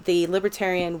 the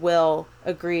libertarian will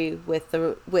agree with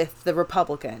the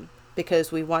Republican,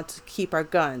 because we want to keep our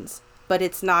guns. But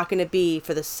it's not going to be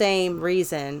for the same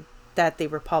reason that the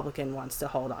Republican wants to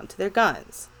hold on to their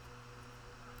guns.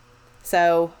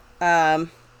 So,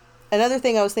 another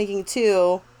thing I was thinking,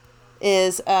 too,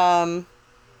 is, I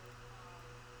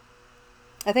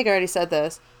think I already said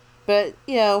this, but,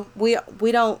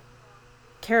 we don't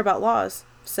care about laws,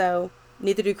 so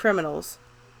neither do criminals.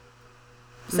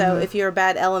 So if you're a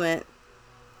bad element,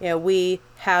 we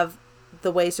have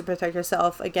the ways to protect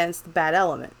yourself against the bad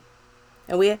element.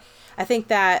 And I think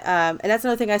that, and that's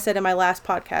another thing I said in my last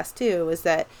podcast too, is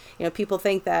that, people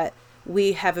think that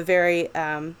we have a very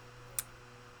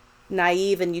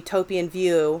naive and utopian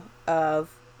view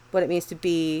of what it means to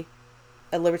be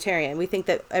a libertarian. We think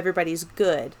that everybody's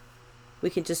good.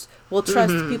 We'll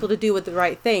trust people to do the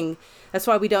right thing. That's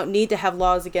why we don't need to have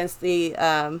laws against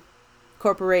the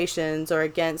corporations or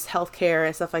against healthcare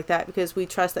and stuff like that, because we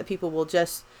trust that people will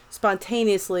just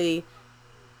spontaneously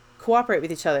cooperate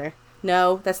with each other.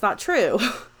 No, that's not true.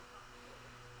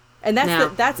 And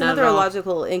that's another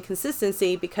logical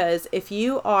inconsistency, because if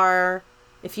you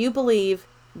believe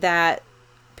that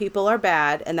people are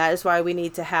bad and that is why we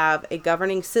need to have a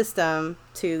governing system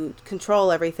to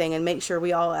control everything and make sure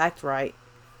we all act right,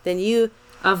 then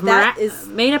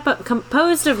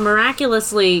composed of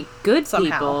miraculously good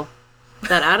somehow. people.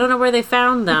 that I don't know where they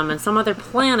found them, in some other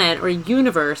planet or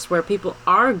universe where people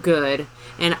are good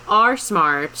and are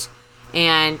smart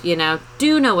and,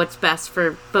 do know what's best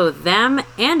for both them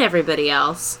and everybody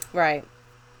else. Right.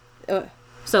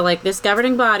 So, this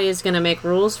governing body is going to make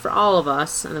rules for all of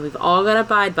us, and then we've all got to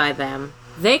abide by them.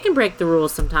 They can break the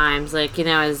rules sometimes,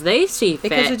 as they see fit.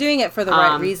 Because they're doing it for the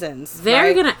right reasons.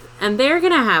 They're right? they're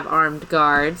gonna have armed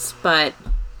guards, but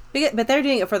they're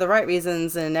doing it for the right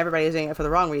reasons, and everybody's doing it for the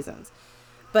wrong reasons.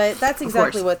 But that's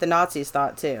exactly what the Nazis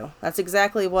thought too. That's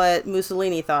exactly what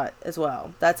Mussolini thought as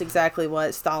well. That's exactly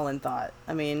what Stalin thought.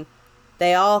 I mean,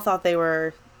 they all thought they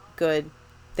were good.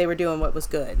 They were doing what was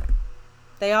good.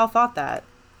 They all thought that,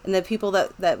 and the people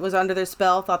that was under their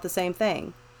spell thought the same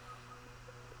thing.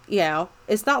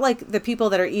 It's not like the people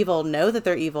that are evil know that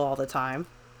they're evil all the time.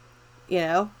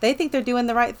 They think they're doing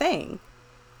the right thing,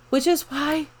 which is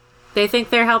why they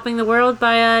think they're helping the world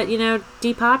by,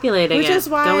 depopulating which it. is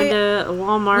why going to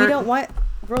Walmart. We don't want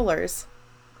rulers,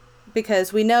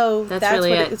 because we know that's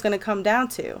really what it's going to come down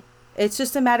to. It's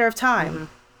just a matter of time. Mm-hmm.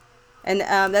 And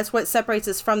that's what separates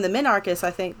us from the minarchists,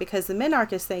 I think, because the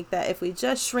minarchists think that if we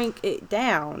just shrink it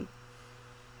down,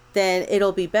 then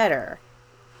it'll be better.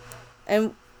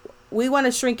 And we want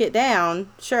to shrink it down,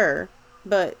 sure,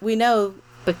 but we know...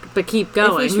 But keep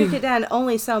going. If we shrink it down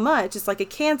only so much, it's like a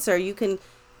cancer. You can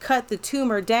cut the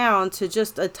tumor down to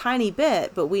just a tiny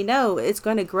bit, but we know it's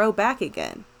going to grow back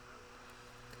again.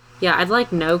 Yeah, I'd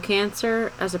like no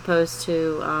cancer as opposed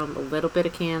to a little bit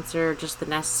of cancer, just the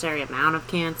necessary amount of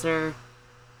cancer.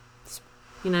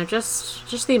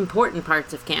 Just the important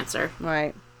parts of cancer.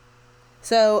 Right.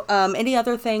 So, any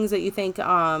other things that you think... do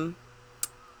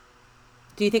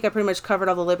you think I pretty much covered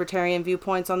all the libertarian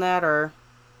viewpoints on that, or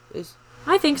is...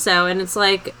 I think so, and it's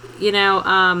like,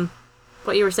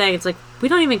 what you were saying, it's like, we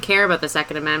don't even care about the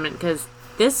Second Amendment, because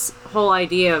this whole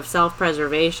idea of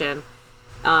self-preservation,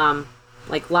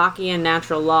 like Lockean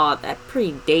natural law, that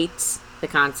predates the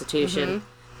Constitution. Mm-hmm.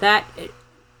 That,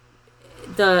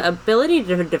 the ability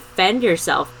to defend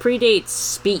yourself predates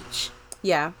speech.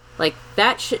 Yeah. Like,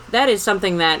 that is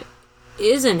something that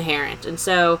is inherent, and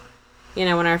so...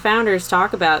 when our founders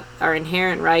talk about our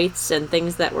inherent rights and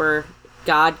things that were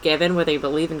God-given, whether you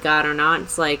believe in God or not,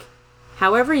 it's like,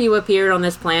 however you appeared on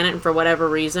this planet and for whatever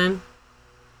reason,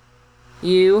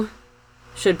 you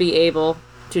should be able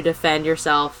to defend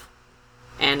yourself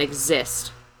and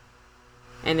exist.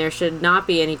 And there should not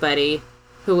be anybody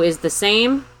who is the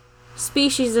same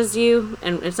species as you,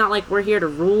 and it's not like we're here to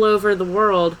rule over the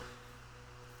world.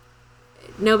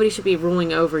 Nobody should be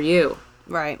ruling over you.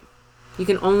 Right. You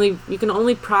can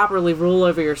only properly rule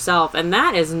over yourself, and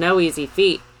that is no easy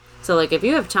feat. So, if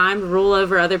you have time to rule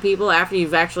over other people after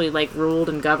you've actually, ruled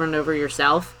and governed over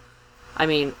yourself, I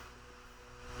mean,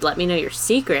 let me know your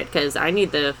secret, because I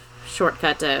need the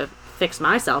shortcut to fix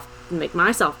myself, make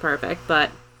myself perfect, but,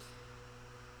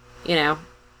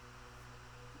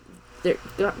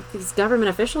 these government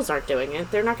officials aren't doing it.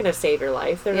 They're not going to save your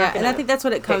life. They're not going to. And I think that's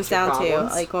what it comes down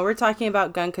to. When we're talking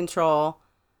about gun control,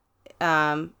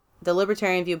 the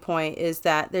libertarian viewpoint is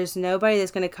that there's nobody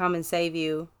that's going to come and save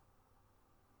you.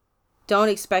 Don't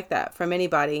expect that from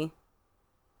anybody.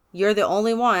 You're the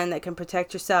only one that can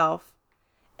protect yourself,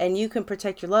 and you can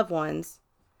protect your loved ones.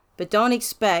 But don't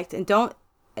expect and don't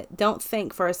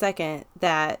think for a second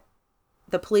that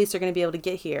the police are going to be able to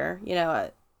get here.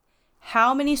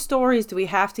 How many stories do we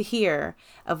have to hear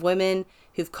of women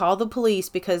who've called the police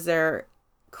because their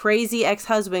crazy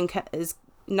ex-husband is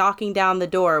knocking down the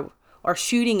door or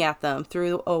shooting at them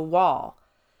through a wall,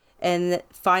 and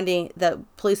finding the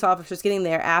police officers getting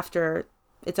there after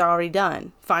it's already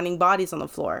done, finding bodies on the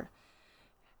floor?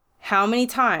 How many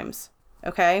times?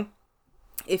 Okay.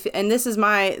 And this is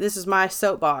my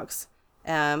soapbox.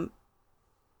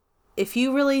 If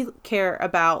you really care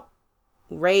about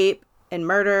rape and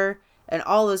murder and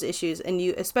all those issues, and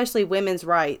you, especially women's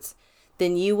rights,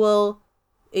 then you will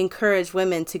encourage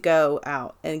women to go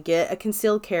out and get a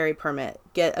concealed carry permit,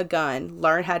 get a gun,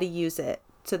 learn how to use it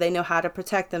so they know how to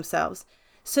protect themselves,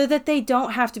 so that they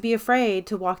don't have to be afraid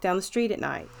to walk down the street at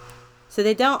night. So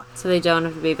they don't have to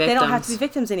be victims. They don't have to be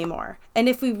victims anymore. And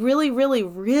if we really, really,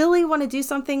 really want to do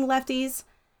something, lefties,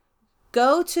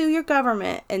 go to your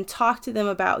government and talk to them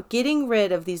about getting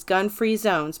rid of these gun-free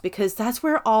zones, because that's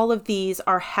where all of these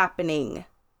are happening.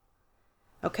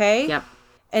 Okay? Yep.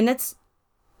 And it's,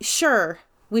 sure,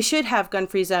 we should have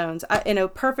gun-free zones. In a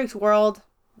perfect world,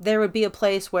 there would be a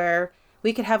place where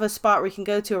we could have a spot where we can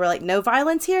go to where, like, no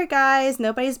violence here, guys.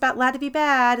 Nobody's allowed to be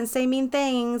bad and say mean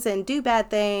things and do bad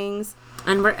things.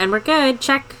 And we're good.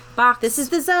 Check box. This is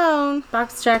the zone.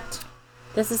 Box checked.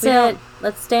 This is We it. don't-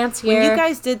 Let's dance here. When you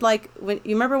guys did like, when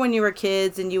you remember when you were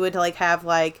kids and you would like have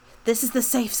like, this is the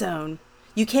safe zone.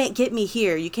 You can't get me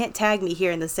here. You can't tag me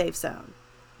here in the safe zone.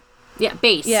 Yeah,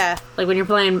 base. Yeah. Like when you're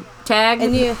playing tag,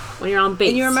 And you- when you're on base.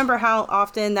 And you remember how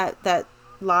often that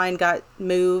line got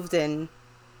moved and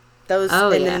those,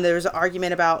 Oh, and yeah. then there was an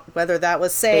argument about whether that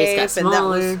was Space got safe and that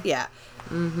was, smaller. yeah.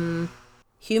 Mm-hmm.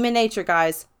 Human nature,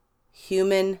 guys.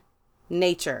 Human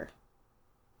nature.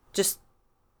 Just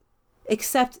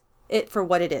accept it for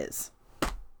what it is.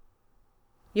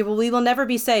 We will never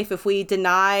be safe if we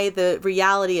deny the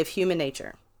reality of human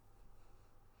nature.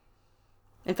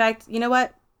 In fact, you know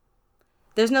what?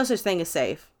 There's no such thing as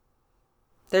safe.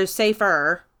 There's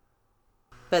safer,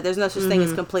 but there's no such thing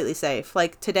as completely safe.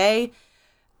 Like today,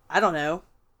 I don't know,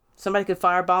 somebody could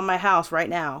firebomb my house right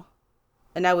now,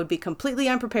 and I would be completely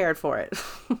unprepared for it.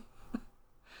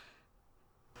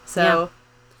 So,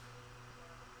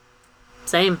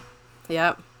 Same.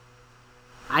 yep.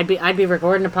 I'd be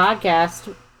recording a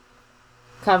podcast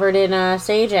covered in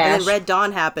sage ash. And then Red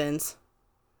Dawn happens.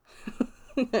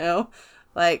 You know,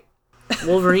 like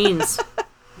Wolverines.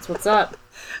 That's what's up.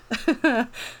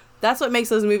 that's what makes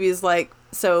those movies like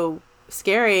so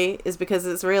scary, is because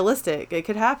it's realistic. It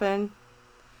could happen.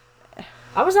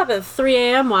 I was up at 3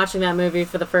 a.m. watching that movie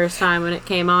for the first time when it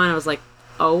came on. I was like,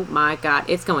 oh my god,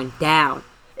 it's going down.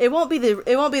 It won't be the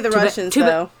Russians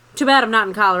though. Too bad I'm not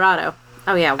in Colorado.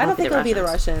 Oh yeah, I don't think it'll be the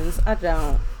Russians. I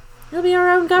don't. It'll be our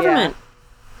own government.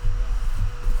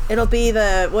 It'll be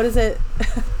the, what is it?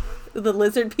 The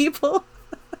lizard people.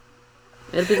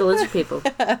 It'll be the lizard people.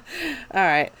 All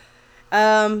right.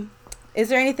 Is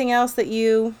there anything else that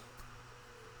you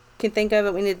can think of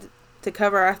that we need to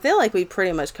cover? I feel like we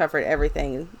pretty much covered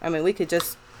everything. I mean, we could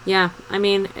just... Yeah, I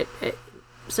mean,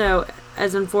 so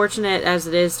as unfortunate as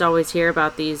it is to always hear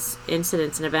about these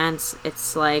incidents and events,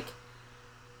 it's like,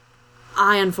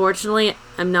 I unfortunately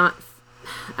am not...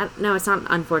 No, it's not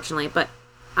unfortunately, but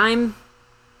I'm...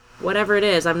 Whatever it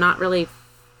is, I'm not really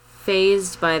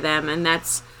phased by them, and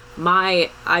that's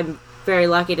I'm very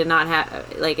lucky to not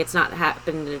have, like, it's not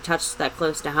happened to touch that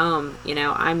close to home. You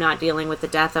know, I'm not dealing with the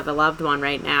death of a loved one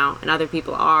right now, and other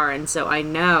people are, and so I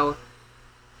know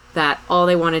that all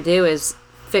they want to do is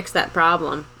fix that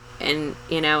problem, and,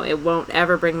 you know, it won't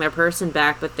ever bring their person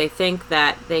back, but they think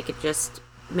that they could just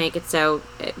make it so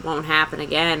it won't happen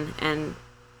again, and,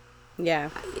 Yeah.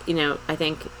 you know, I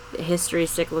think history is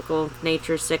cyclical,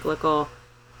 nature is cyclical,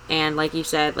 and like you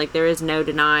said, like, there is no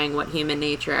denying what human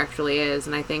nature actually is,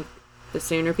 and I think the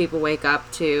sooner people wake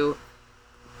up to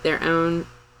their own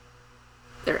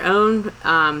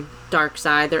dark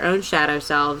side, their own shadow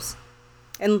selves,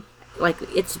 And like,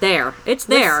 it's there. It's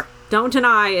there. Don't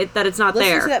deny it that it's not listen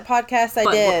there. to that podcast I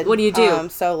But did. what do you do?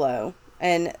 Solo.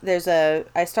 And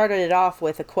I started it off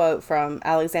with a quote from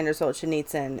Alexander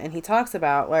Solzhenitsyn, and he talks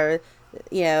about where,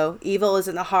 you know, evil is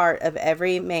in the heart of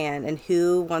every man, and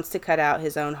who wants to cut out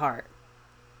his own heart.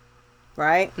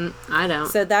 Right? I don't.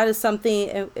 So that is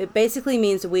something, it basically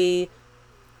means we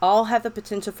all have the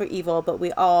potential for evil, but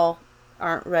we all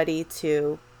aren't ready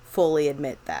to fully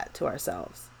admit that to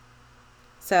ourselves.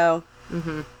 So,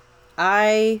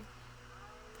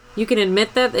 You can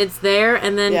admit that it's there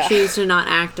and then Yeah. choose to not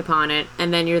act upon it,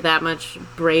 and then you're that much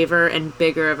braver and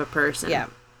bigger of a person. yeah.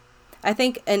 I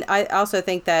think, and I also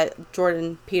think that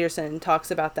Jordan Peterson talks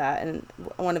about that in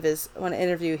one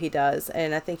interview he does,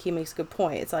 and I think he makes a good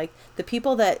point. It's like the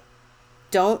people that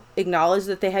don't acknowledge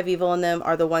that they have evil in them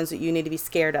are the ones that you need to be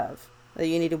scared of, that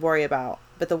you need to worry about.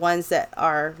 But the ones that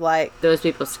are like, Those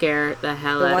people scare the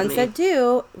hell the out of ones me. that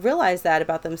do realize that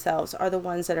about themselves are the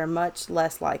ones that are much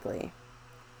less likely.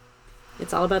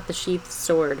 It's all about the sheathed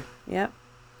sword. Yep.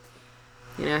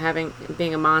 You know,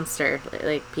 being a monster,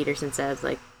 like Peterson says,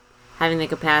 like, having the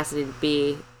capacity to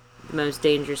be the most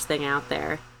dangerous thing out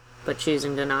there, but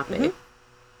choosing to not be.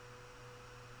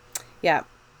 Yeah,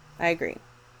 I agree.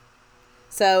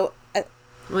 So, Well,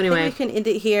 I anyway, think we can end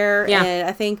it here. Yeah. And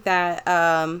I think that,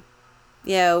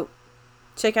 you know,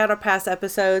 check out our past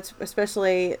episodes,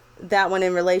 especially that one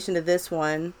in relation to this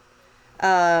one.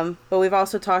 But we've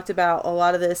also talked about a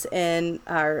lot of this in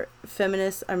our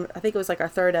feminist, I think it was like our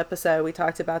third episode. We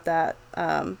talked about that,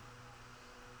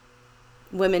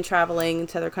 women traveling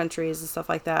to other countries and stuff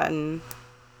like that, and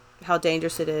how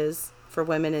dangerous it is for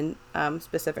women in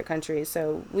specific countries.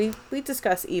 So we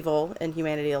discuss evil and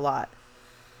humanity a lot.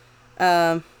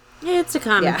 yeah, it's a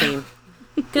common Yeah. theme.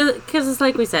 Because it's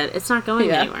like we said, it's not going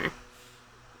Yeah. anywhere.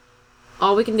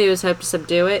 All we can do is hope to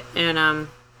subdue it and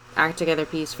act together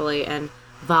peacefully and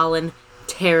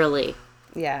voluntarily.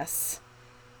 Yes.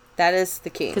 That is the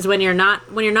key. Because when you're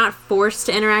not forced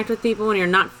to interact with people, when you're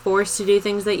not forced to do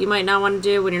things that you might not want to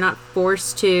do, when you're not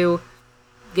forced to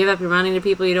give up your money to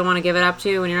people you don't want to give it up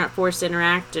to, when you're not forced to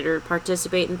interact or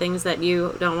participate in things that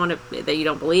you don't want to, that you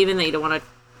don't believe in, that you don't want to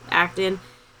act in,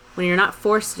 when you're not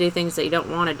forced to do things that you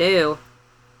don't want to do,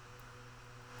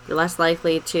 you're less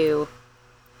likely to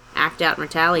act out and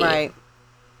retaliate. Right.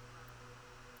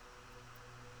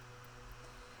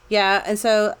 Yeah, and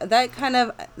so that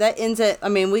ends it. I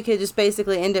mean, we could just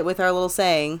basically end it with our little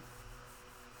saying.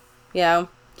 You know,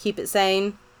 keep it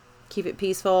sane, keep it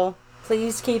peaceful.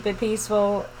 Please keep it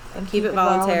peaceful and keep it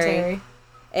voluntary.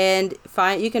 And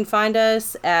you can find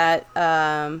us at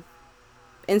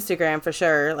Instagram for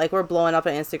sure. Like, we're blowing up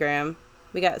on Instagram.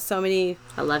 We got so many.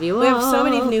 I love you all. We have so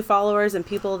many new followers and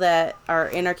people that are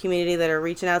in our community that are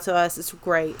reaching out to us. It's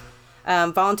great.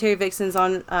 Voluntary Vixens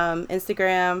on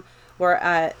Instagram.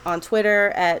 We're on Twitter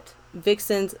at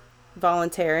Vixens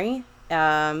Voluntary,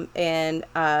 and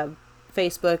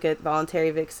Facebook at Voluntary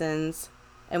Vixens.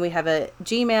 And we have a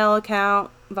Gmail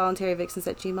account,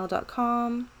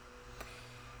 voluntaryvixens@gmail.com.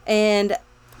 And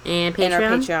Patreon. And our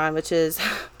Patreon, which is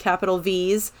capital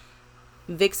V's,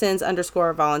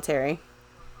 Vixens_voluntary.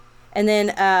 And then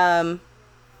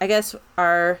I guess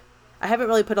I haven't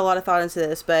really put a lot of thought into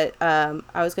this, but I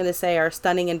was going to say our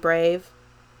Stunning and Brave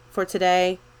for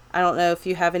today. I don't know if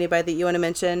you have anybody that you want to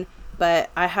mention, but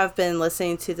I have been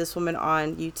listening to this woman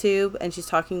on YouTube, and she's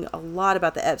talking a lot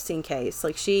about the Epstein case.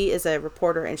 Like, she is a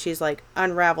reporter, and she's like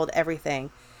unraveled everything.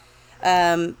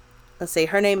 Let's see,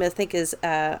 her name I think is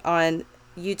on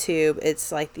YouTube.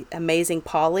 It's like the Amazing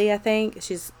Polly, I think.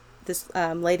 She's this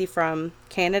lady from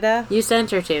Canada. You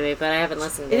sent her to me, but I haven't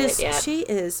listened to it yet. She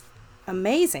is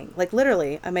amazing, like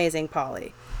literally Amazing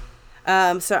Polly.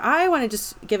 So I want to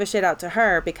just give a shout out to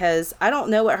her because I don't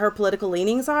know what her political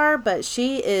leanings are, but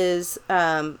she is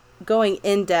going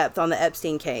in depth on the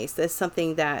Epstein case. That's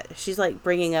something that she's like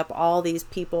bringing up all these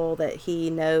people that he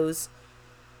knows.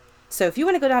 So if you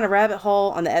want to go down a rabbit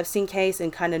hole on the Epstein case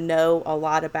and kind of know a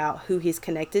lot about who he's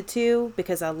connected to,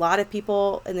 because a lot of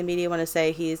people in the media want to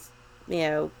say he's,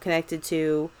 connected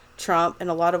to Trump in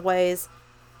a lot of ways.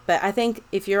 But I think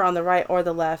if you're on the right or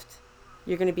the left,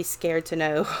 you're going to be scared to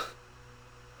know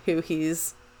who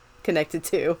he's connected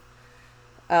to.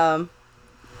 Don't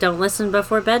listen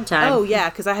before bedtime. Oh, yeah,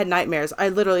 because I had nightmares. I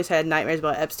literally had nightmares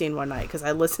about Epstein one night because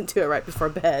I listened to it right before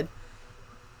bed.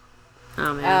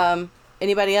 Oh, man.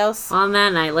 Anybody else? Well, on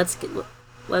that night, let's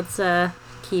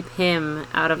keep him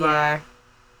out of our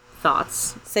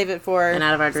thoughts. Save it for and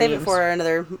out of our dreams. Save it for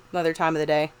another time of the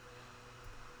day.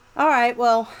 All right,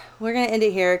 well, we're going to end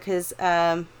it here because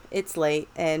it's late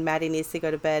and Maddie needs to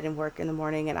go to bed and work in the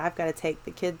morning, and I've got to take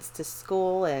the kids to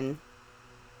school and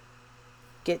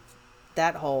get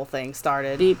that whole thing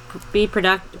started. Be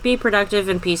productive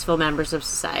and peaceful members of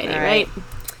society, right?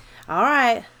 All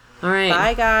right. All right.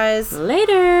 Bye, guys.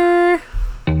 Later.